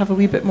 and I could have a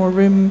wee bit more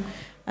room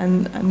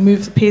and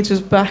move the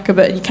pages back a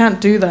bit. You can't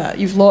do that.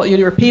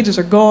 Your pages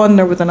are gone,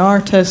 they're with an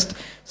artist,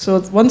 so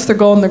once they're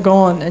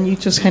gone, and you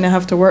just kind of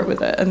have to work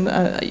with it, and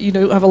you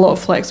don't have a lot of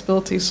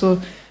flexibility.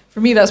 So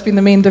for me, that's been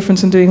the main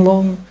difference in doing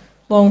long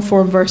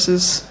form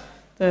versus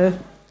the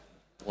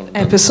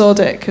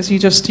episodic, because you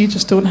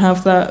just don't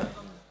have that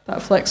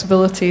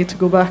flexibility to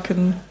go back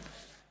and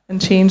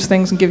change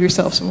things and give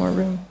yourself some more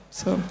room.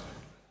 So,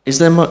 is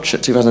there much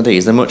at 2008?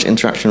 Is there much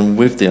interaction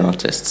with the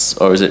artists,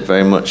 or is it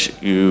very much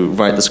you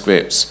write the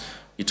scripts,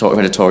 you talk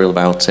editorial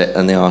about it,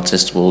 and the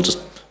artist will just,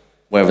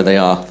 wherever they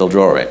are, they'll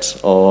draw it?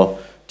 Or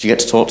do you get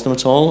to talk to them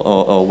at all,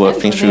 or work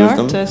things through with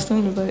them? I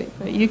don't know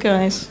about you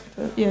guys,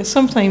 but yeah,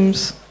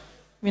 sometimes.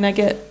 I mean,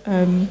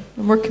 I'm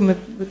working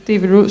with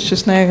David Roach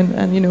just now,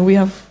 and you know, we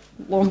have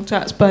long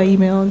chats by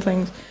email and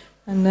things,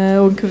 and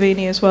Owen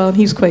Cavani as well, and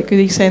he's quite good.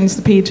 He sends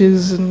the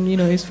pages, and you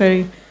know, he's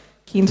very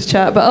keen to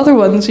chat. But other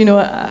ones, you know,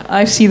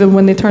 I see them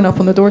when they turn up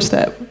on the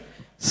doorstep,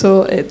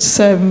 so it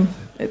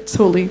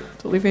totally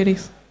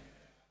varies.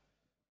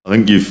 I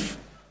think it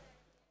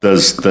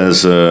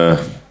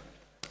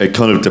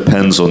kind of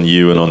depends on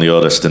you and on the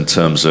artist in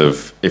terms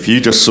of, if you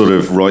just sort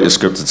of write a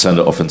script and send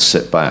it off and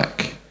sit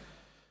back,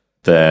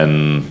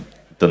 then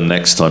the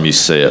next time you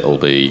see it, it'll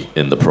be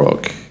in the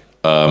prog.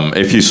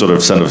 If you sort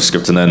of send off a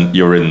script and then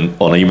you're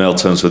on email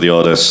terms with the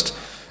artist,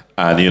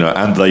 and you know,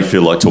 and they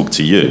feel like talk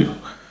to you,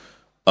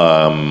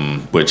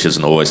 which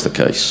isn't always the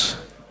case,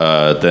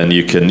 then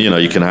you can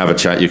have a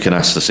chat. You can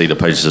ask to see the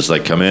pages as they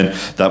come in.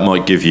 That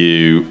might give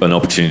you an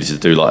opportunity to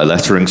do like a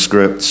lettering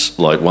script.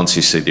 Like once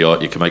you see the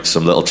art, you can make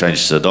some little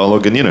changes to the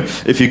dialogue, and you know,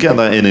 if you get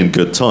that in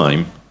good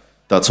time,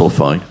 that's all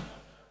fine.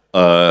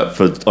 I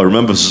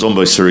remember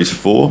Zombie Series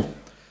 4,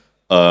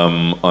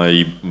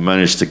 I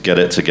managed to get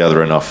it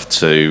together enough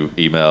to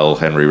email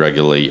Henry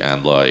regularly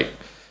and like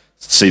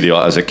see the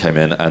art as it came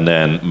in, and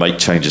then make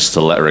changes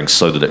to lettering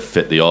so that it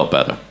fit the art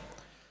better.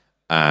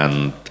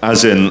 And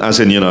as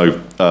in you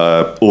know,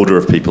 order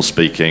of people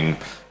speaking,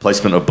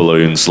 placement of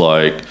balloons,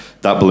 like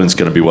that balloon's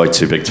going to be way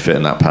too big to fit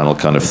in that panel,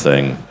 kind of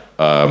thing.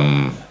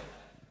 And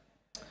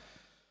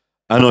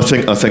I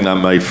think that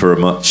made for a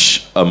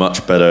much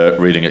better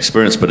reading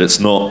experience, but it's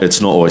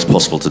not always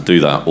possible to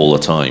do that all the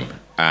time.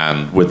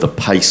 And with the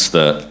pace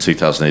that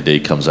 2000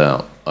 AD comes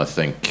out, I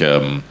think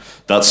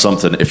that's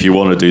something, if you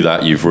want to do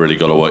that, you've really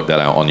got to work that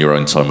out on your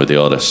own time with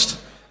the artist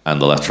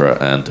and the letterer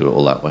and do it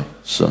all that way.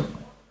 So,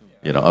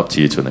 you know, up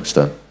to you to an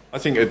extent. I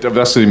think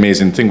that's the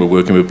amazing thing. We're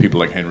working with people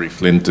like Henry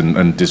Flint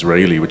and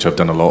Disraeli, which I've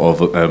done a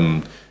lot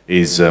of,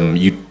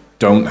 you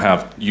don't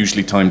have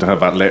usually time to have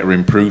that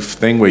lettering proof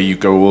thing where you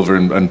go over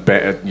and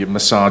better, you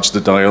massage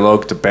the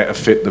dialogue to better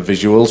fit the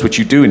visuals, which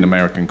you do in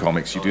American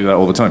comics. You do that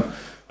all the time.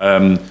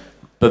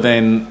 But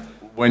then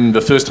when the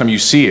first time you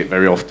see it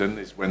very often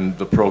is when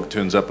the prog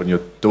turns up on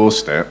your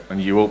doorstep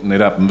and you open it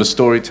up, and the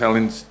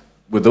storytelling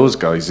with those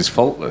guys is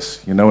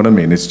faultless. You know what I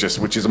mean? It's just,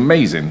 which is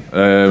amazing.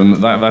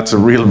 That's a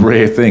real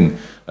rare thing.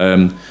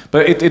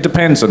 But it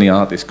depends on the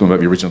artist. Going back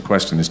to the original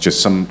question, it's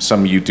just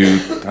some you do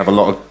have a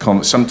lot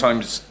of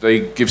sometimes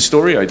they give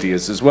story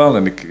ideas as well,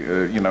 and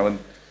you know,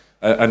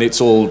 and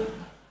it's all,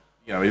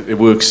 you know, it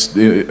works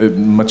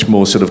much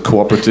more sort of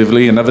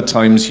cooperatively. And other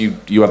times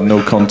you have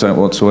no contact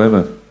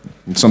whatsoever.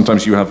 And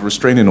sometimes you have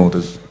restraining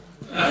orders.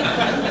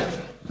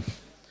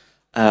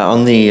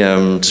 On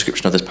the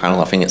description of this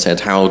panel, I think it said,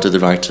 how do the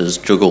writers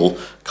juggle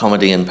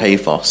comedy and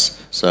pathos?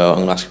 So I'm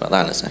going to ask you about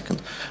that in a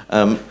second.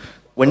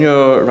 When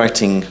you're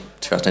writing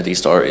 2000 AD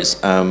stories,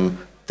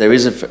 there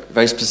is a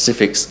very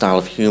specific style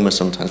of humour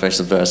sometimes, very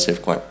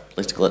subversive, quite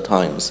political at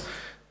times.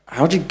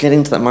 How do you get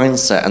into that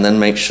mindset and then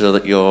make sure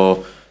that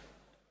you're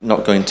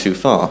not going too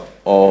far?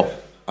 Or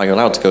are you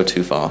allowed to go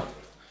too far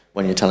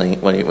when you're doing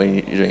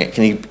it?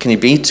 Can you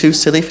be too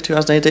silly for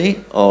 2000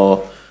 AD?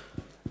 Or...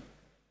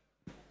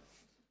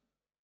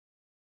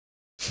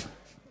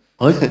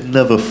 I've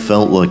never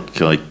felt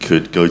like I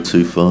could go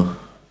too far.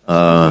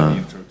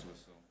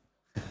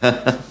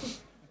 We're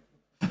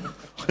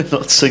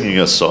not singing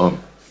a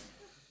song.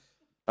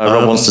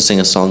 Rob wants to sing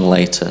a song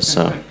later,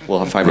 so we'll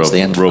have 5 minutes at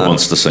the end. Rob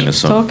wants to sing a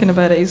song. Talking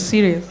about it, he's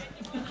serious.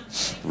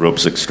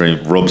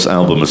 Rob's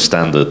album of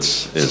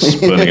standards is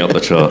burning up the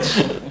charts.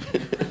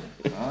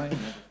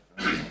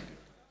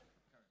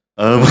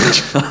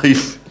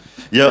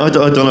 I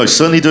don't know.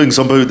 Certainly doing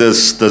Zombie,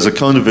 there's a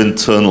kind of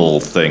internal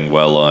thing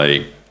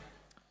where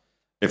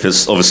if it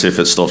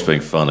stops being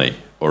funny,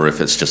 or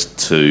if it's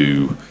just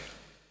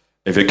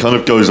if it kind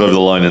of goes over the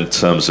line in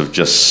terms of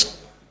just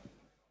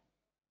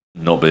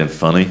not being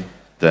funny,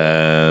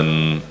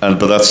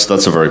 but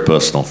that's a very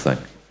personal thing.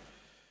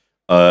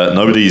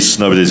 Nobody's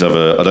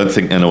ever, I don't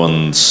think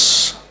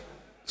anyone's,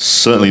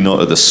 certainly not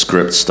at the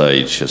script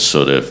stage, has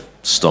sort of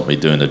stopped me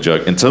doing a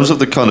joke. In terms of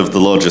the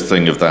larger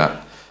thing of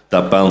that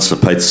balance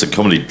of pathos and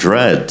comedy,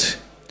 Dredd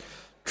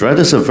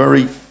is a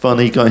very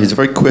funny guy. He's a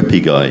very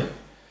quippy guy.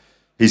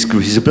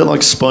 He's a bit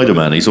like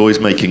Spider-Man. He's always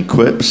making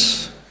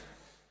quips,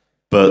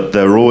 but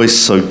they're always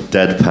so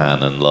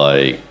deadpan and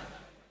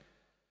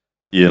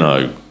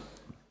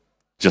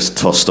just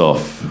tossed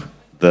off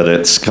that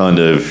it's kind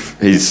of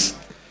he's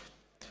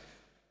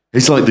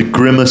like the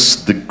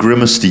grimmest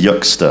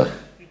yuckster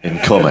in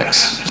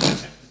comics.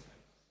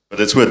 But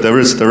it's weird. There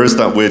is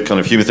that weird kind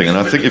of humor thing, and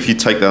I think if you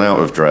take that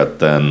out of Dredd,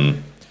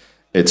 then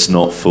it's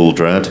not full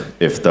Dredd.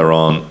 If there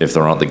aren't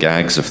the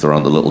gags, if there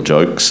aren't the little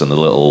jokes and the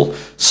little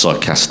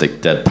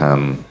sarcastic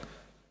deadpan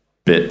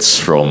bits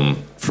from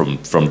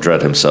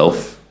Dredd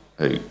himself,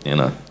 who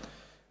and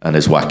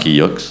his wacky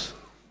yucks,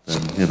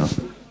 then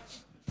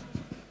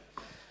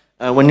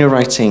When you're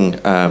writing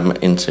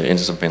into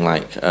something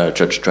like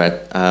Judge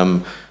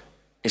Dredd,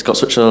 it's got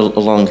such a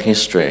long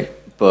history,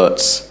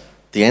 but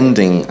the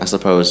ending, I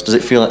suppose, does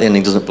it feel like the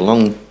ending doesn't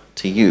belong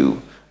to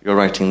you? You're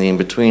writing the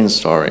in-between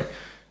story.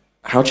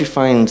 How do you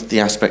find the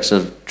aspects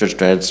of Judge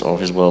Dredd's or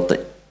his world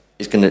that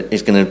is going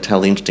to tell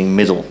the interesting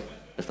middle,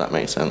 if that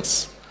makes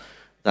sense?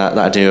 That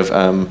idea of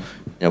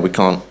we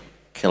can't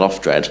kill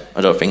off Dredd. I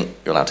don't think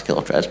you're allowed to kill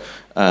off Dredd.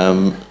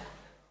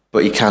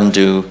 But you can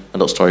do a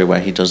little story where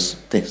he does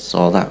this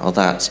or that or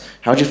that.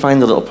 How do you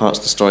find the little parts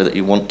of the story that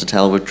you want to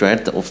tell with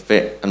Dredd that will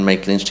fit and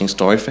make an interesting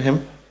story for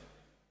him?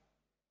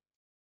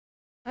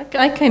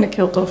 I kind of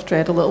killed off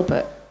Dredd a little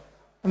bit.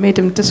 I made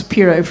him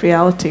disappear out of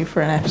reality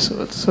for an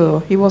episode, so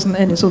he wasn't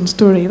in his own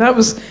story. That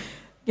was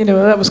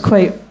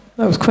quite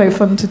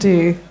fun to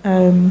do.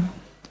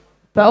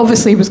 But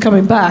obviously he was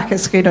coming back.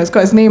 It's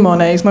got his name on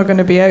it. He's not going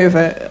to be out of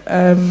it.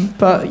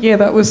 But yeah,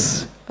 that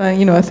was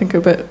I think a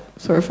bit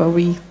sort of a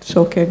wee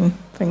shocking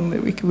thing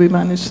that we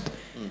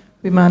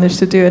managed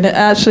to do, and it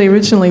actually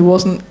originally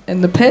wasn't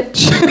in the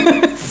pitch.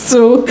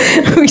 So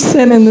we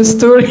sent in the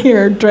story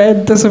here,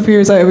 Dredd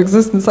disappears out of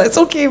existence. It's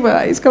okay,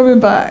 but he's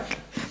coming back.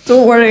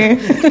 Don't worry.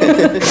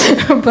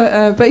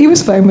 but he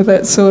was fine with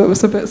it, so it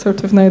was a bit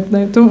sort of, now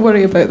don't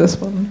worry about this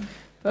one.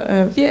 But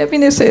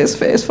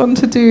it's fun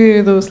to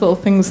do those little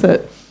things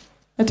that,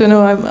 I don't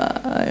know,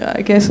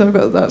 I guess I've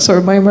got that sort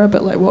of mind where a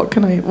bit like, what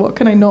can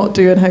I not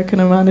do and how can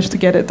I manage to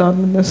get it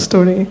done in this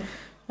story?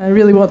 I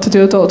really want to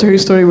do a Doctor Who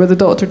story where the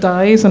Doctor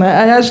dies, and I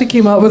actually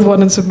came up with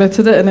one and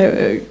submitted it, and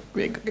it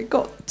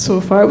got so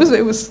far. It was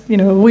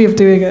a way of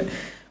doing it,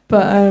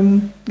 but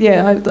I'm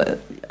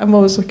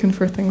always looking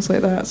for things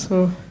like that.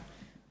 So I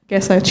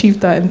guess I achieved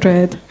that in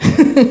Dredd.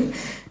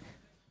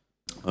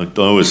 I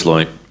always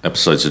like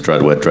episodes of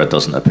Dredd where Dredd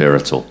doesn't appear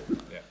at all.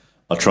 Yeah.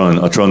 I try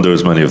and do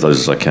as many of those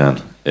as I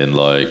can in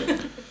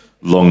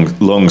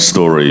longer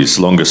stories.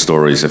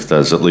 If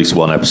there's at least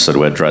one episode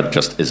where Dredd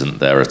just isn't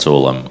there at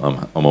all,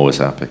 I'm always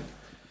happy.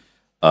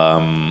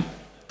 The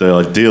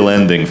ideal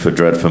ending for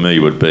Dredd for me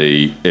would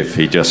be if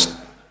he just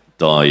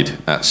died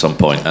at some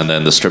point and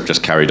then the strip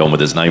just carried on with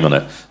his name on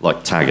it,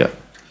 like Taggart.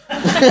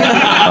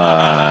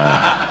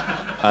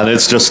 And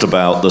it's just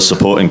about the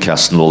supporting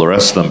cast and all the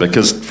rest of them,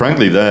 because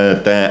frankly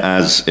they're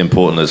as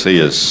important as he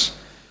is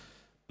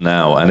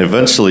now, and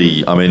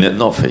eventually,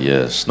 not for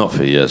years,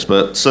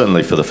 but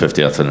certainly for the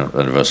 50th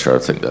anniversary, I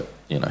think that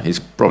he's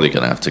probably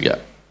going to have to get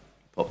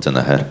popped in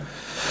the head.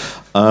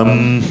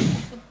 Yeah,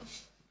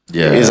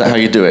 is that how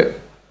you do it?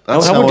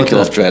 How would you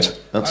kill off Dredd?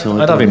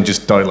 I'd have him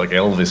just die like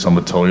Elvis on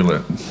the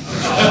toilet.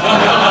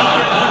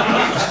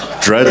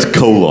 Dredd :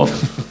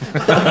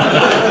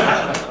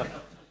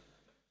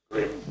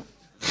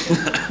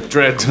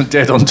 Dredd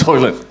dead on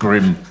toilet,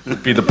 grim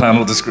would be the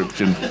panel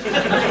description.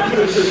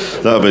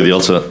 That would be the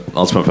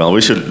ultimate panel.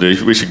 We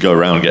should go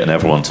around getting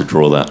everyone to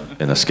draw that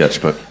in a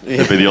sketchbook.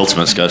 It'd be the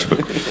ultimate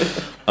sketchbook.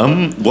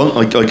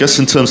 I guess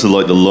in terms of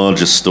like the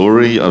larger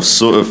story, I've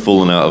sort of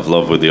fallen out of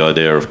love with the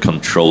idea of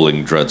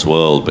controlling Dread's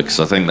world, because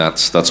I think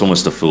that's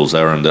almost a fool's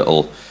errand.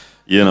 It'll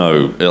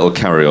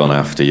carry on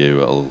after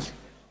you.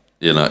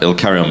 It'll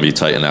carry on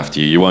mutating after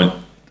you. You won't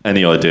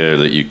any idea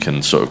that you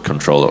can sort of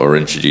control it or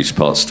introduce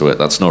parts to it.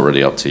 That's not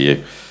really up to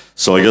you.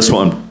 So I guess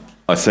what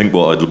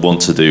I'd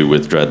want to do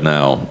with Dread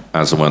now,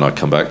 as and when I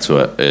come back to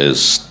it,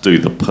 is do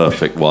the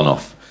perfect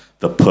one-off,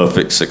 the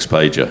perfect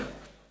 6-pager,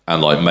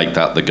 and like make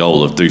that the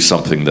goal of do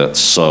something that's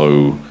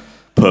so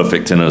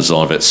perfect in and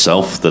of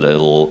itself that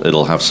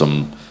it'll have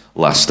some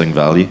lasting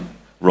value,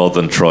 rather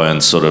than try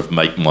and sort of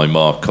make my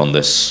mark on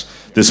this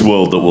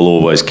world that will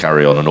always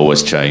carry on and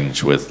always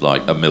change with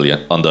like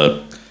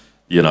under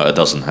a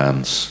dozen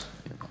hands.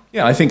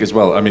 Yeah, I think as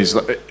well. I mean, it's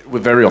like,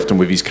 very often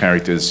with these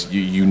characters,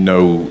 you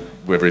know,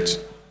 whether it's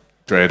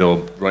Dread or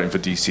writing for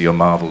DC or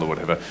Marvel or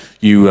whatever,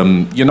 you're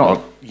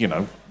not,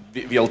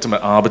 the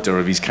ultimate arbiter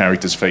of these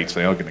characters' fates.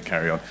 They are going to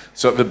carry on.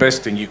 So the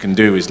best thing you can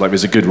do is, like,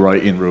 there's a good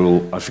writing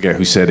rule. I forget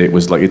who said it,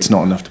 was like, it's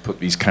not enough to put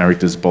these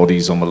characters'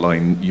 bodies on the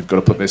line. You've got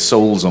to put their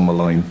souls on the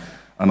line.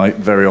 And I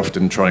very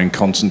often try and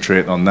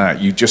concentrate on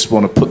that. You just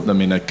want to put them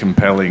in a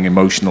compelling,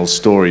 emotional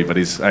story that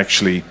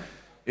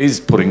is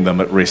putting them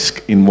at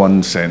risk in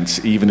one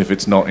sense, even if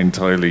it's not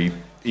entirely,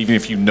 even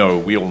if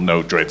we all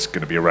know Dread's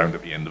going to be around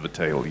at the end of the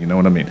tale, you know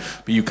what I mean?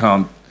 But you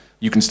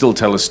can still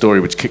tell a story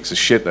which kicks the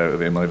shit out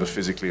of him, either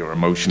physically or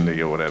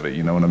emotionally or whatever,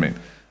 you know what I mean?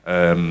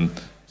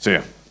 So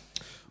yeah.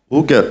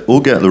 We'll get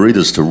the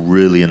readers to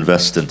really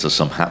invest into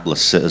some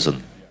hapless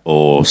citizen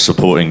or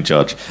supporting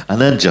judge, and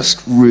then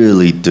just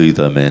really do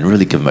them in,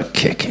 really give them a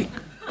kicking.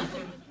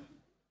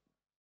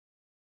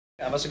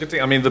 Yeah, that's a good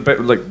thing. I mean,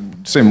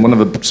 some of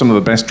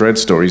the best Dread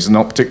stories are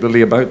not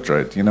particularly about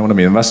Dread. You know what I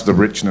mean? And that's the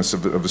richness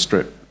of the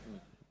strip.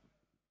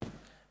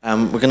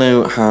 We're going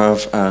to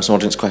have some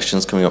audience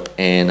questions coming up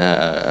in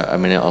a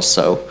minute or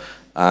so.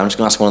 I'm just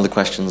going to ask one of the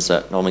questions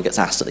that normally gets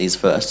asked at these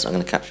first. So I'm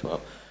going to catch you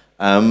up.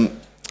 Are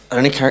there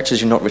any characters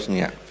you've not written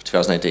yet for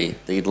 2000 AD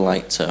that you'd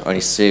like to, or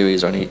any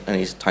series or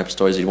any type of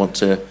stories that you want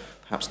to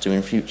perhaps do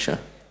in future?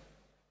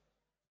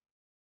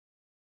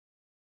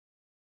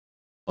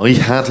 I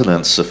had an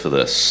answer for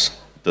this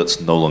that's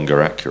no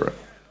longer accurate,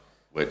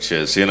 which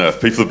is,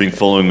 if people have been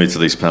following me to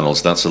these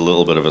panels, that's a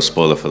little bit of a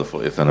spoiler for the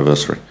 40th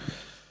anniversary.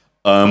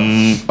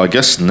 I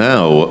guess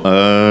now,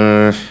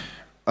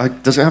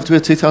 does it have to be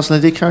a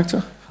 2000 AD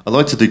character? I'd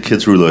like to do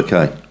Kids Rule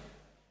OK.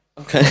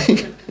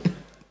 Okay.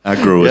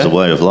 Aggro is a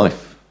way of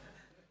life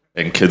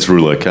in Kids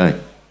Rule OK.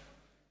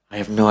 I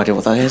have no idea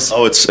what that is.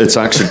 Oh, it's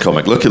action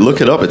comic. Look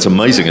it up. It's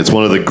amazing. It's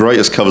one of the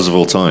greatest covers of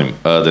all time.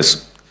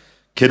 This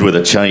kid with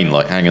a chain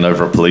like hanging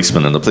over a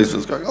policeman, and the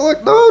policeman's going, "Oh,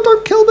 like, no,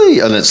 don't kill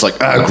me!" And it's like,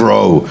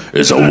 aggro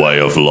is a way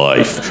of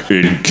life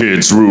in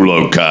Kids Rule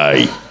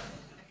OK.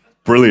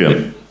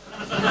 Brilliant.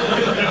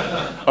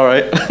 All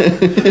right.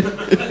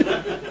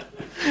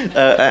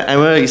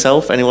 Emma,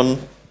 yourself, anyone?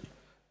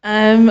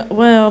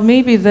 Well,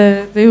 maybe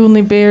the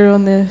only bear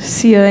on the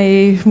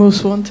CIA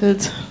most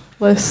wanted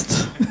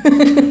list.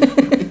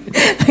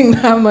 I think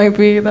that might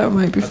be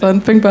fun.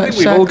 Bring back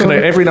Shaco.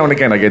 Every now and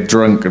again I get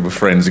drunk with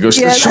friends and go,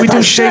 should we do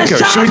Shaco?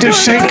 Should we do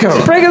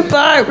Shaco? Bring it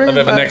back. And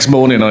then the next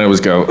morning I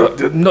always go,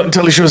 not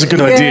entirely sure it's a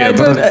good idea.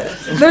 But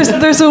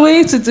there's a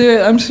way to do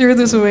it. I'm sure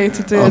there's a way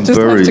to do it.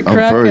 I'm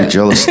very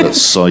jealous that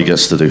Sai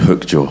gets to do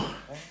Hookjaw.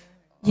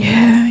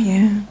 Yeah.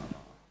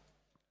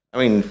 I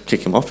mean,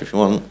 kick him off if you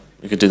want.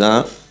 You could do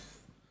that.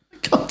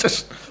 Can't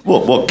just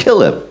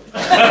kill him?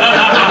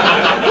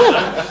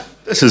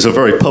 This is a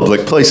very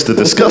public place to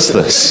discuss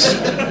this.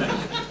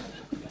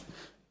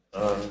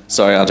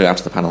 Sorry, I'll do it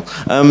after the panel.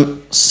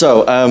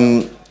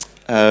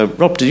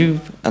 Rob, did you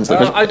answer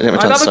the question? I'd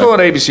have a go on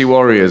ABC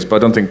Warriors, but I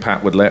don't think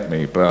Pat would let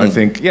me. But I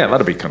think,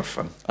 that'd be kind of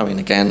fun. I mean,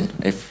 again,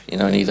 if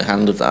I need a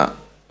hand of that,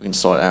 we can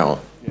sort it out.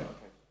 Yeah.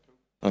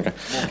 Okay.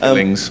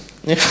 Killings.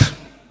 Yeah.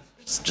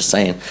 Just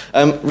saying.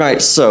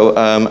 Right, so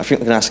I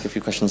think we're going to ask a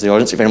few questions to the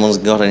audience. If anyone's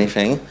got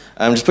anything,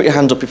 just put your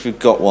hand up if you've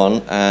got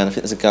one. And I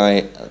think there's a guy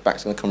at the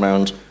back's going to come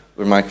around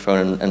with a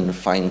microphone and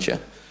find you.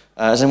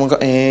 Has anyone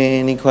got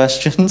any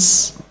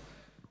questions?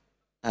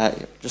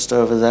 Just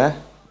over there.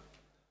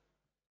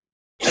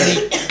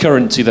 Any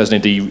current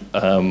 2000 AD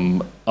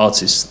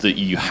artists that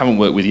you haven't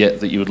worked with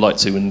yet that you would like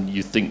to and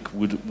you think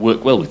would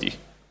work well with you?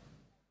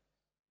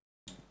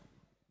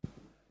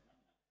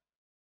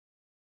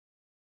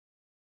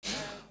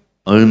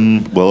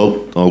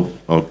 Well,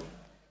 I'll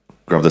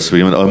grab this for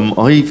you.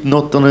 I've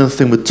not done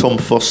anything with Tom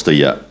Foster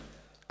yet,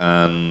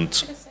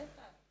 and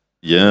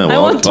yeah,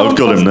 well, I've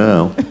got him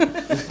now.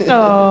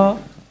 Oh.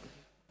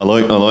 I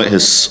like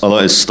his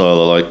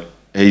style.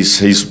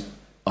 He's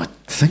I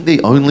think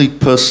the only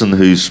person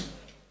who's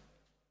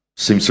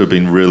seems to have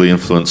been really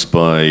influenced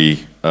by.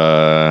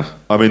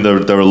 I mean,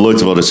 there are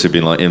loads of artists who've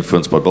been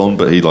influenced by Bond,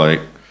 but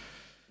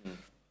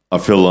I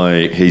feel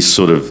like he's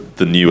sort of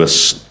the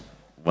newest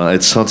Well,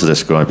 it's hard to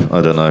describe.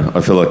 I don't know.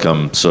 I feel like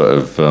I'm sort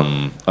of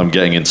I'm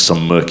getting into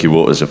some murky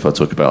waters if I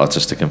talk about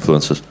artistic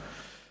influences.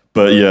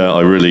 But yeah,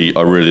 I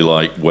really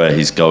like where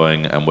he's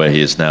going and where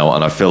he is now,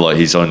 and I feel like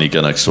he's only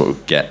going to sort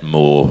of get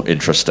more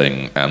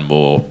interesting and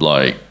more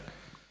like,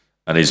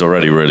 and he's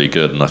already really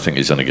good, and I think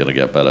he's only going to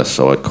get better.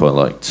 So I'd quite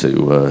like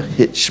to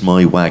hitch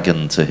my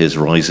wagon to his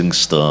rising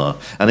star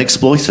and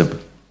exploit him.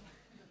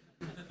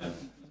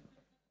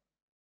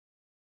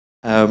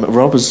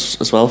 Rob,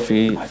 as well for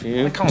you. I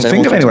can't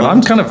think of anyone.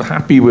 I'm kind of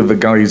happy with the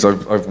guys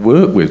I've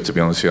worked with, to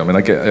be honest with you. I mean,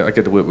 I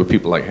get to work with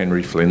people like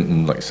Henry Flint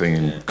and like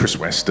saying Chris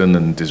Weston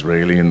and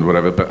Disraeli and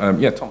whatever. But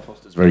yeah, Tom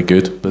Foster's very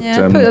good. But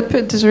yeah, I'd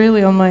put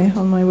Disraeli on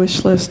my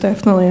wish list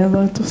definitely.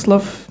 I just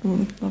love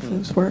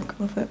his work,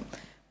 love it.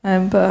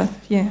 But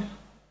yeah,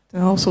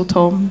 also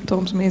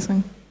Tom's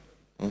amazing.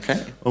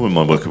 Okay. I wouldn't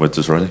mind working with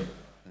Disraeli.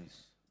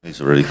 He's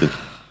really good.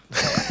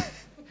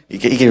 He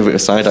gave a bit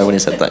of side eye when he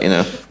said that, you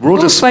know. We're all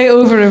just fight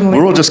over him.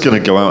 We're all just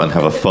going to go out and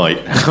have a fight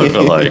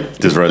over like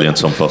Disraeli and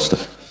Tom Foster.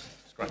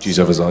 Scratch each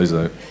other's eyes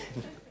though.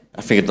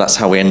 I figured that's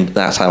how we end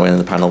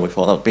the panel. We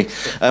thought that would be.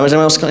 Has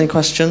anyone else got any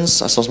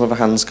questions? I saw some other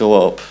hands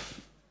go up.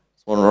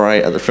 There's one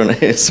right at the front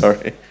here.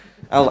 Sorry,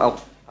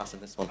 I'll pass in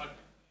this one.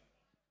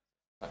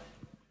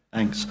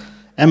 Thanks,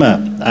 Emma.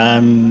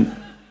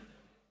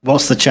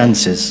 What's the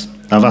chances?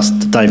 I've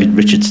asked David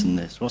Richardson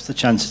this. What's the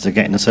chances of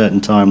getting a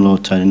certain Time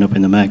Lord turning up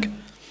in the Meg?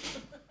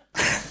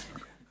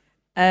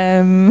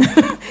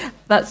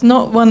 That's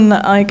not one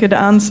that I could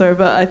answer,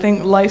 but I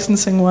think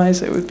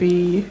licensing-wise, it would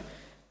be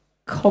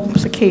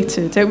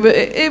complicated.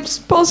 It's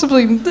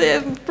possibly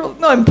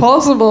not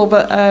impossible,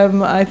 but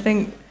I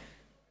think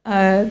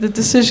the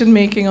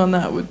decision-making on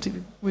that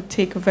would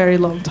take a very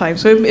long time.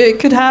 So it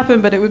could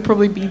happen, but it would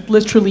probably be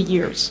literally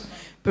years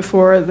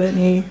before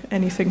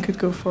anything could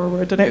go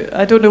forward. And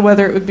I don't know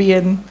whether it would be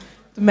in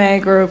the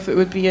Meg or if it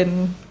would be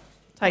in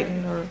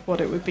Titan or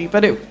what it would be,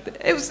 but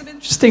it was an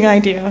interesting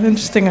idea.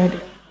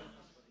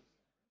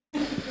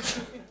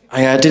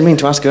 I did mean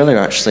to ask earlier,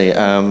 actually.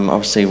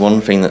 Obviously,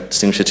 one thing that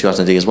distinguishes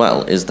 2000 AD as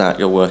well is that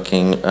you're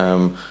working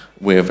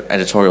with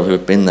editorial who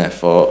have been there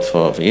for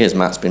years.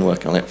 Matt's been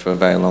working on it for a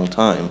very long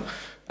time.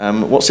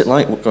 What's it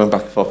like going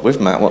back and forth with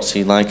Matt? What's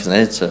he like as an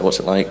editor? What's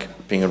it like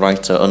being a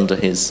writer under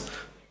his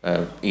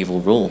evil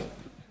rule?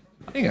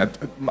 I think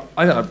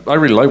I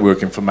really like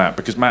working for Matt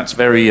because Matt's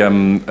very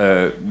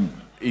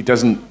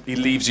he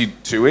leaves you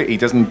to it. He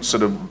doesn't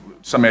sort of,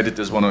 some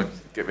editors want to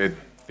get their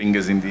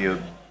fingers into your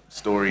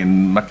story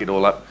and muck it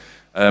all up.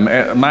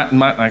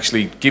 Matt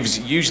actually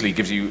usually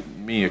gives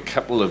me a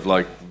couple of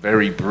like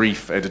very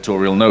brief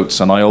editorial notes,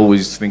 and I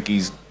always think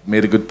he's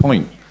made a good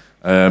point.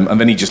 And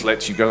then he just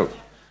lets you go.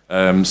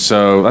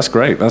 So that's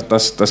great.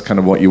 That's kind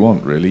of what you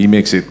want, really. He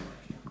makes it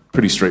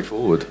pretty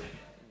straightforward.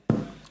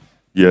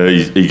 Yeah,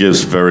 he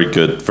gives very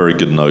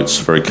good notes.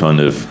 Very kind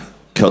of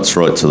cuts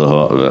right to the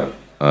heart of it.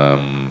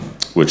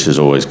 Which is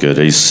always good.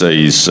 He's I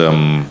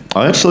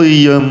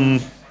actually,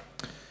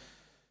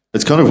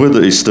 it's kind of weird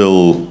that he's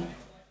still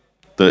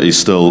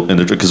in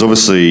the, because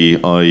obviously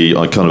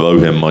I kind of owe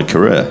him my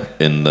career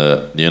in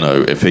that, you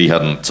know, if he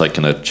hadn't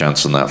taken a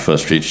chance on that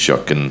first Future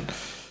Shock and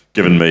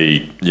given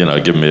me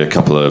a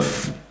couple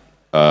of,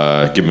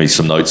 given me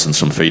some notes and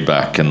some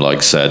feedback and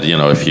like said, you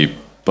know, if you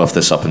buff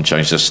this up and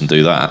change this and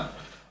do that,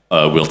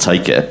 we'll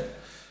take it.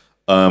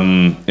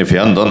 If he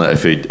hadn't done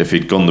that, if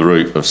he'd gone the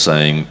route of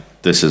saying,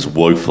 this is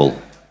woeful,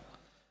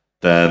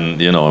 then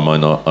you know I might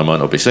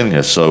not be sitting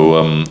here. So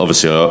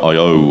obviously I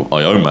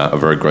owe Matt a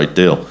very great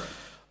deal.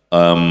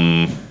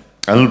 But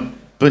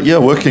yeah,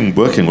 working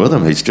with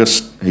him,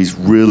 he's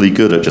really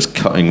good at just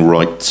cutting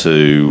right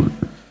to.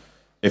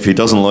 If he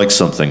doesn't like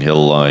something,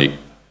 he'll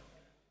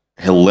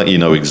let you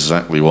know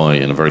exactly why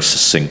in a very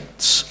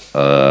succinct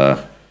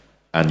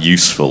and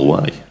useful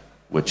way,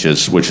 which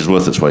is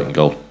worth its weight in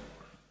gold.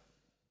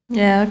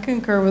 Yeah, I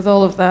concur with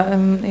all of that.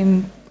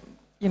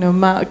 You know,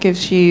 Matt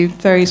gives you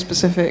very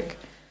specific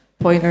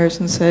pointers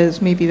and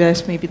says maybe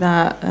this, maybe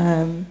that.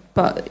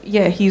 But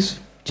yeah, he's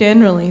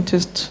generally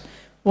just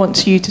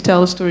wants you to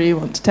tell a story you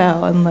want to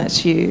tell and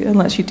lets you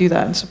do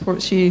that and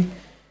supports you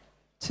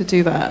to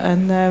do that.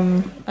 And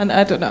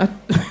I don't know,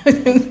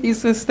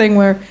 he's this thing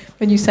where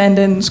when you send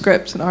in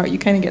scripts and art, you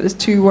kind of get this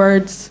 2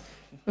 words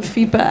of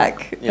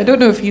feedback. Yeah. I don't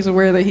know if he's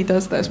aware that he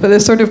does this, but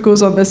this sort of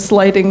goes on this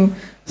sliding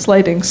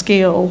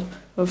scale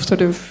of sort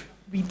of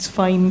reads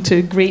fine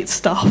to great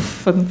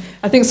stuff, and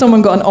I think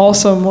someone got an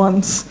awesome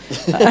once.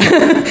 So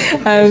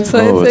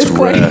it's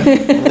quite.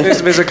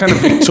 there's a kind of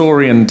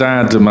Victorian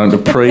dad amount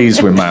of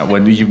praise with Matt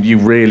when you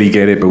really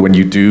get it, but when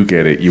you do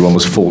get it, you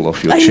almost fall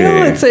off your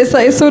chair. I know, it's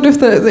like sort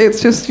of it's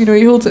just, you know,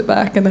 he holds it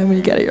back, and then when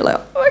you get it, you're like,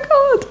 oh my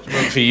god.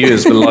 For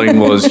years, the line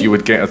was you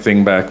would get a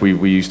thing back.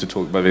 We used to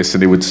talk about this,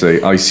 and they would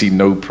say, "I see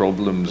no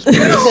problems with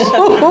this,"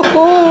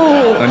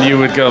 and you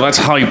would go, "That's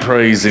high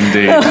praise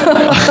indeed."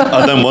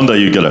 And then one day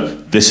you get a,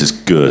 "This is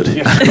good."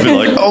 You'd be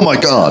like, "Oh my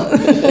god!"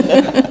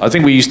 I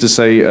think we used to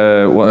say,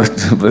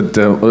 but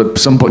at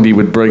some point he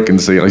would break and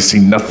say, "I see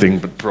nothing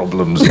but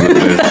problems with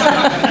this."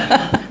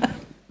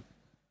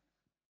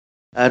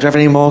 Do you have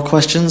any more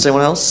questions?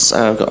 Anyone else?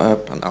 And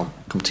I'll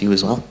come to you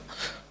as well.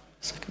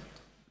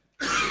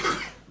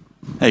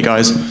 Hey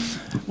guys,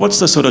 what's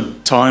the sort of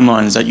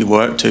timelines that you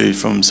work to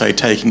from, say,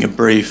 taking a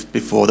brief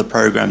before the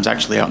program's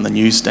actually out in the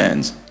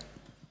newsstands?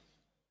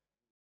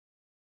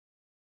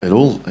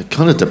 It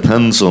kind of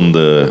depends on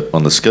the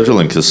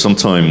scheduling, because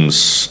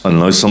sometimes, I don't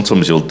know,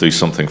 sometimes you'll do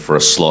something for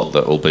a slot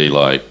that will be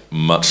like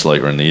much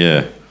later in the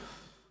year.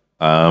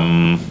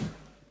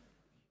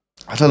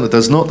 I don't know.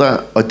 There's not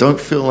that. I don't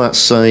feel that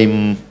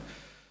same,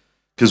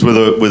 because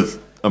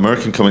with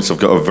American comics, I've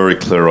got a very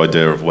clear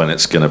idea of when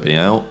it's going to be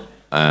out,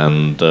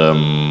 and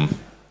I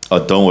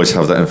don't always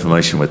have that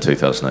information with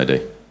 2000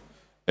 AD.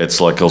 It's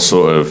like I'll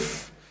sort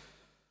of,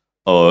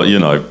 I'll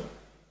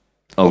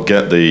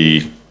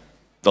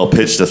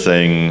pitch the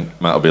thing,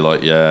 Matt will be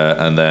like,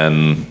 yeah, and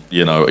then,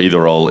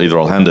 either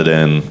I'll hand it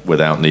in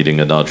without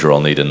needing a nudge, or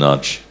I'll need a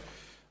nudge.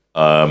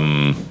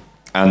 And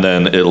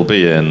then it'll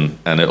be in,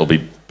 and it'll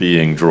be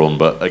being drawn.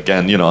 But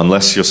again,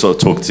 unless you're sort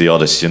of talking to the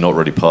artist, you're not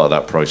really part of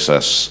that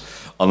process.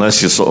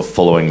 Unless you're sort of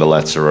following the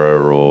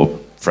letterer or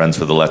friends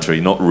with the letterer,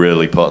 you're not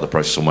really part of the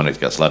process on when it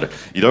gets lettered.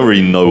 You don't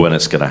really know when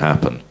it's going to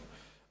happen.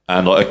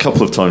 And like a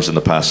couple of times in the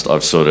past,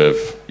 I've sort of,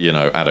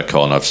 at a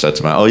con, I've said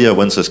to Matt, oh yeah,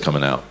 when's this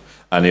coming out?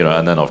 And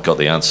and then I've got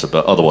the answer,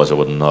 but otherwise I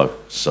wouldn't know.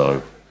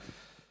 So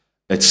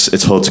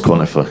it's hard to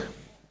quantify.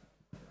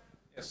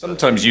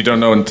 Sometimes you don't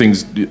know, and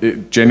things,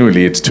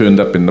 genuinely, it's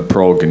turned up in the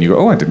prog, and you go,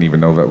 oh, I didn't even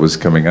know that was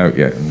coming out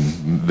yet,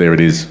 and there it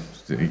is.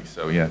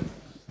 So, yeah.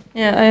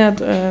 Yeah, I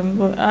had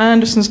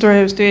Anderson's story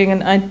I was doing,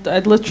 and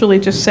I'd literally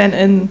just sent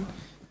in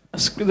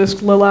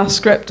the last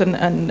script,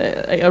 and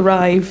it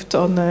arrived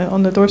on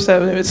the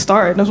doorstep, and it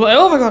started, and I was like,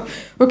 oh my god,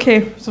 okay,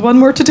 there's one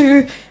more to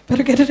do,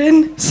 better get it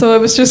in. So it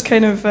was just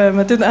kind of, I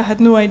had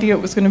no idea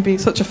it was going to be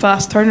such a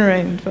fast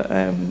turnaround, but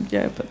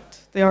but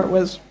the art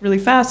was really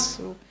fast,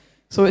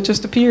 so it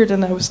just appeared,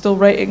 and I was still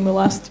writing the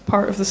last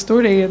part of the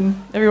story, and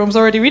everyone was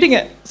already reading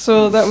it.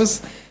 So that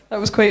was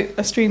quite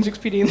a strange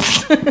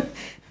experience.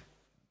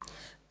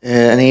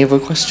 Any other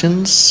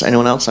questions?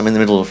 Anyone else? I'm in the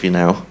middle of you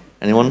now.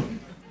 Anyone?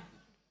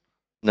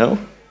 No?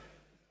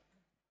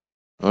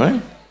 All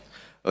right.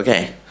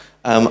 Okay.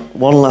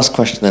 One last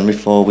question then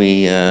before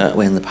we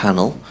end the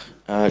panel.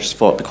 I just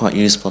thought it'd be quite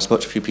useful. I spoke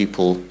to a few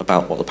people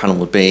about what the panel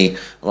would be.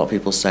 A lot of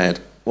people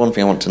said, one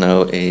thing I want to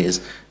know is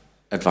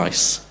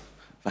advice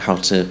for how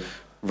to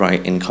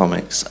write in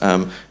comics.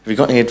 Have you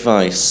got any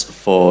advice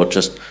for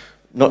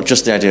not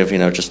just the idea of,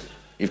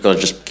 you've got to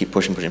just keep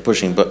pushing,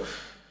 but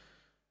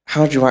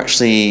how do you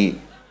actually,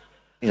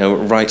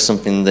 write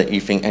something that you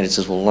think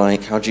editors will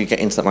like? How do you get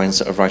into that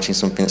mindset of writing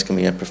something that's going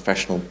to be a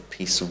professional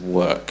piece of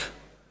work?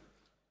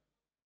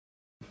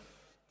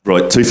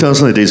 Right,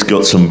 2000 AD's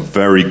got some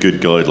very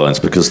good guidelines,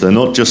 because they're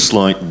not just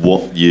like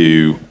what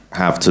you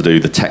have to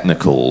do, the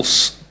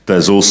technicals.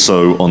 There's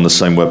also, on the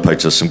same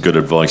webpage, there's some good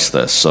advice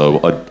there.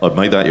 So I'd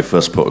make that your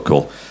first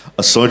protocol.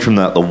 Aside from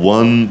that, the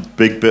one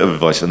big bit of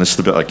advice, and this is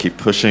the bit I keep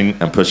pushing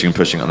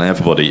on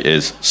everybody,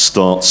 is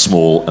start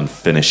small and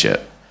finish it.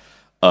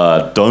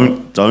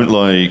 Don't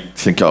like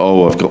think,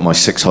 oh, I've got my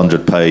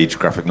 600-page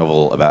graphic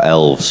novel about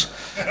elves.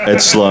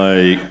 It's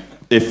like,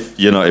 if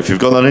you've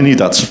got that in you,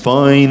 that's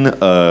fine.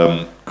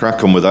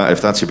 Crack on with that.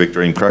 If that's your big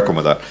dream, crack on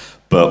with that.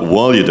 But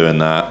while you're doing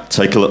that,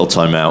 take a little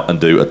time out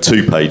and do a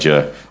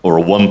 2-pager or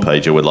a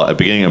 1-pager with like a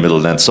beginning, a middle,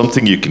 and end.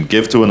 Something you can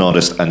give to an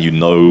artist, and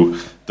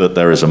that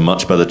there is a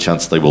much better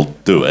chance they will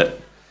do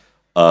it.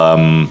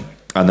 And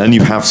then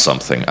you have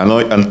something.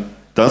 And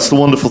that's the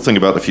wonderful thing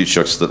about the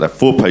Future Shocks, that they're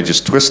 4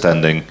 pages, twist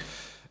ending.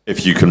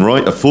 If you can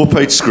write a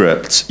 4-page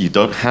script, you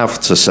don't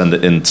have to send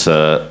it in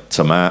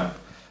to Matt,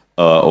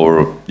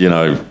 or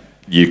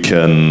you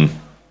can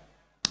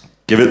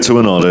give it to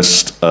an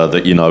artist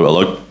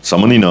that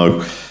someone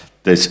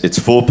it's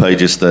 4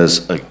 pages.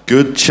 There's a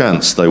good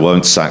chance they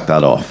won't sack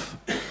that off.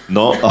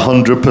 Not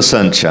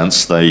 100%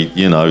 chance.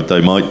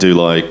 They might do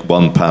like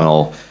 1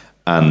 panel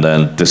and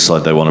then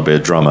decide they want to be a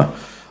drummer.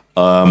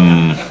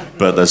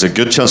 But there's a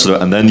good chance of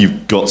it, and then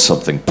you've got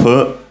something.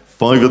 Put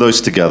 5 of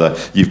those together,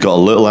 you've got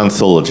a little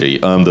anthology.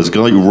 There's a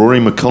guy, Rory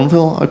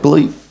McConville, I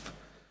believe.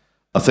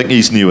 I think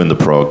he's new in the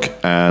prog,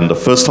 and the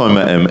first time I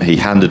met him, he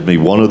handed me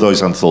one of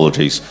those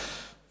anthologies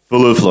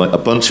full of like a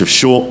bunch of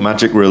short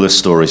magic realist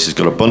stories. He's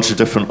got a bunch of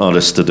different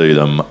artists to do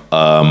them.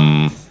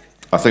 I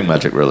think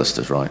magic realist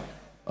is right.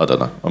 I don't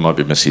know. I might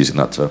be misusing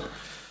that term.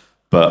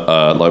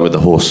 But like with the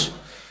horse.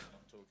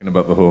 Talking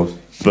about the horse.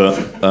 But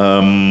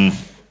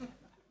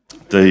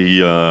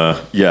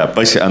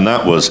basically, and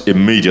that was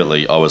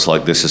immediately, I was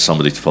like, this is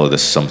somebody to follow,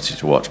 this is somebody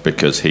to watch,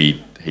 because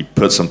he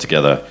put some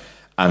together,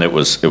 and it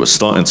was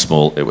starting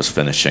small, it was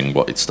finishing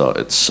what he'd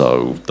started.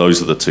 So those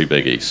are the 2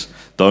 biggies.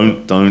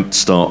 Don't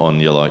start on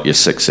your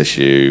 6th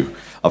issue.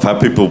 I've had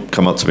people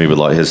come up to me with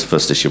like, here's the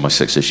first issue of my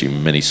 6th issue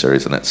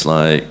miniseries, and it's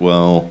like,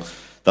 well,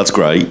 that's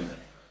great,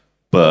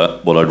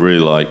 but what I'd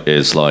really like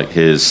is like,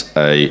 here's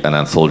an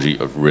anthology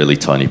of really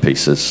tiny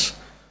pieces.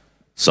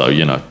 So,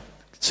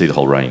 see the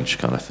whole range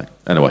kind of thing.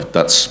 Anyway,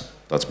 that's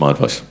my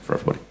advice for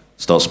everybody.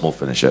 Start small,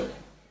 finish it.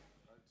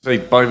 say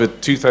by the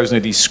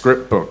 2000 AD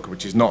script book,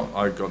 which is not,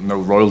 I got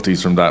no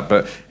royalties from that,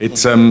 but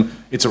it's a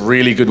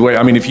really good way.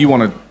 I mean, if you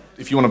want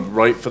to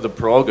write for the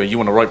prog, or you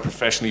want to write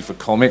professionally for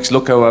comics,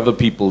 look how other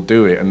people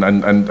do it,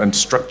 and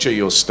structure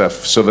your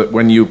stuff so that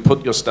when you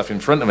put your stuff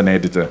in front of an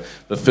editor,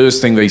 the first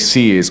thing they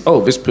see is,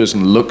 oh, this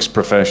person looks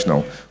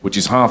professional, which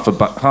is half a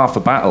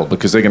battle,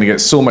 because they're going to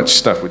get so much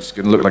stuff which is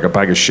going to look like a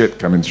bag of shit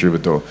coming through the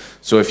door.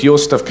 So if your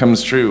stuff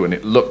comes through and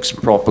it looks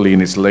properly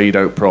and it's laid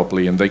out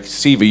properly, and they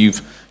see that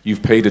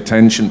you've paid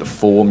attention to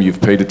form,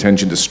 you've paid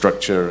attention to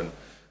structure,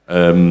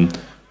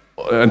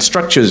 and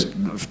structures,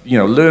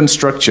 learn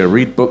structure,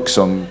 read books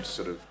on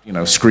sort of,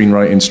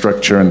 screenwriting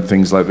structure and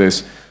things like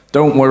this.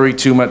 Don't worry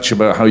too much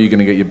about how you're going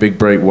to get your big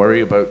break.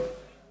 Worry about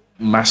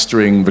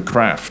mastering the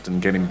craft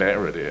and getting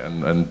better at it,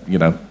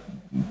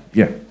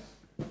 yeah.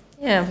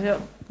 Yeah,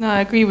 no,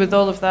 I agree with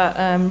all of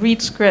that.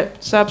 Read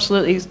scripts,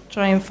 absolutely.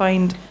 Try and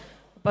find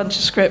a bunch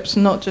of scripts,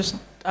 not just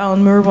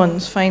Alan Moore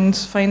ones.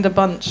 Find a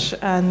bunch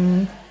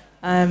and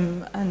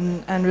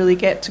really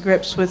get to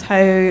grips with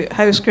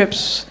how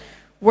scripts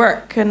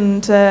work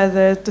and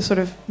the sort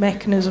of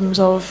mechanisms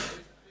of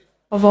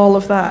all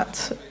of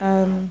that.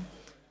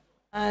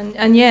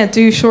 And yeah,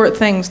 do short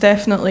things,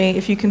 definitely.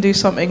 If you can do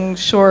something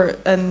short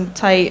and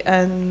tight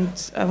and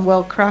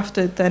well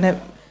crafted, then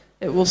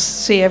it will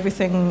say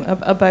everything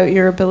about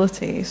your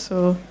ability.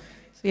 So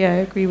yeah, I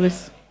agree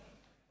with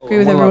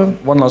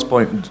everyone. One last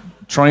point.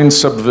 Try and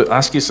subvert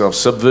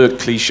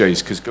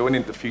cliches, because going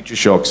into future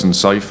shocks and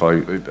sci-fi,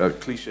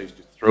 cliches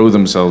just throw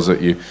themselves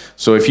at you.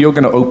 So if you're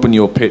going to open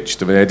your pitch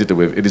to the editor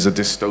with, it is a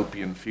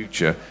dystopian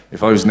future,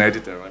 if I was an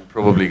editor, I'm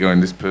probably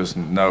going, this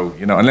person, no.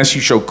 Unless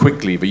you show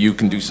quickly that you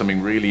can do something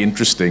really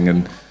interesting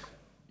and,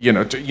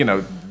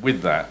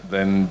 with that,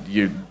 then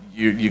you're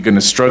going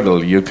to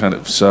struggle. You're kind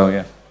of, so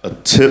yeah. A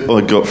tip I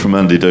got from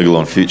Andy Dougal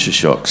on Future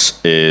Shocks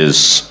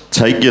is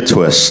take your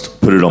twist,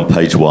 put it on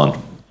page 1.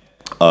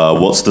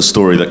 What's the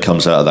story that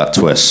comes out of that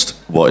twist?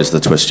 What is the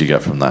twist you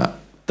get from that?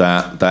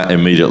 That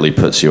immediately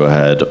puts you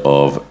ahead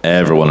of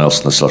everyone else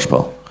in the slush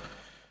pile.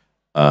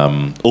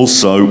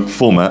 Also,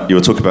 format. You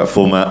were talking about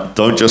format.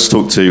 Don't just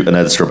talk to an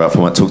editor about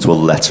format. Talk to a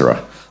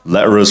letterer.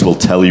 Letterers will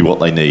tell you what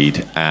they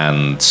need,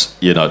 and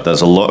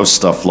there's a lot of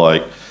stuff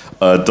like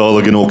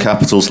dialogue in all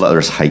capitals.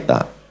 Letterers hate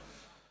that.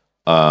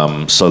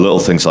 So little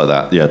things like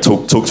that. Yeah,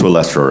 talk to a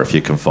letterer if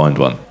you can find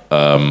one.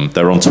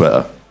 They're on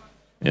Twitter.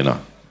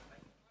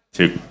 If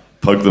you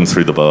poke them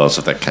through the bars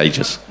of their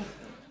cages,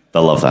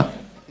 they'll love that.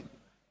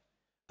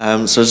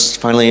 So just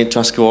finally to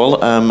ask you all,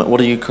 what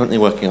are you currently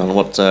working on?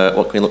 What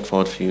can we look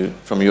forward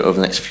from you over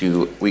the next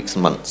few weeks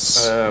and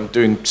months?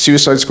 Doing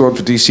Suicide Squad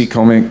for DC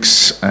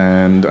Comics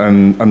and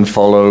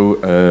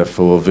Unfollow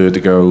for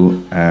Vertigo,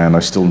 and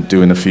I'm still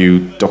doing a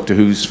few Doctor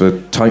Who's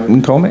for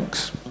Titan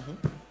Comics.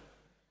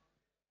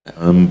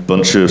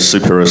 Bunch of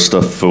superhero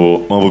stuff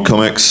for Marvel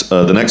Comics.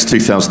 The next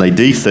 2000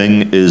 AD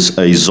thing is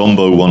a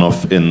Zombo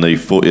one-off in the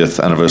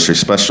 40th anniversary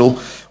special,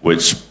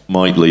 which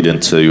might lead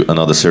into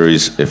another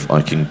series if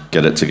I can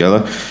get it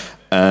together.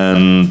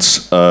 And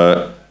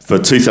for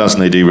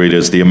 2000 AD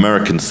readers, the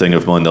American thing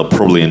of mine they'll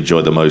probably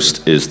enjoy the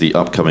most is the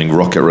upcoming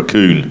Rocket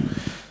Raccoon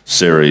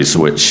series,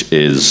 which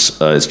is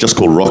it's just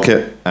called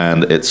Rocket,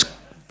 and it's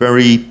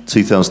very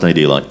 2000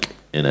 AD-like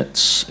in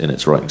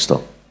its writing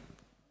style.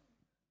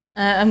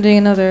 I'm doing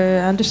another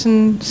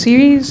Anderson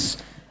series,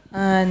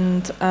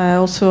 and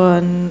also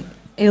an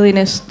the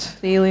Alienist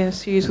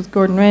series with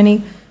Gordon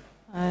Rennie.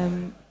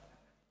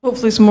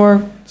 Hopefully some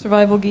more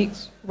Survival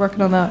Geeks,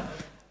 working on that.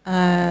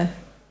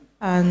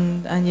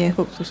 And yeah,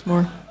 hopefully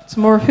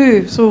some more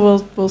Who.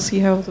 So we'll see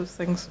how those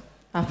things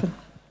happen.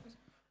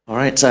 All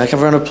right, can I have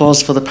a round of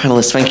applause for the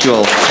panelists? Thank you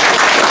all.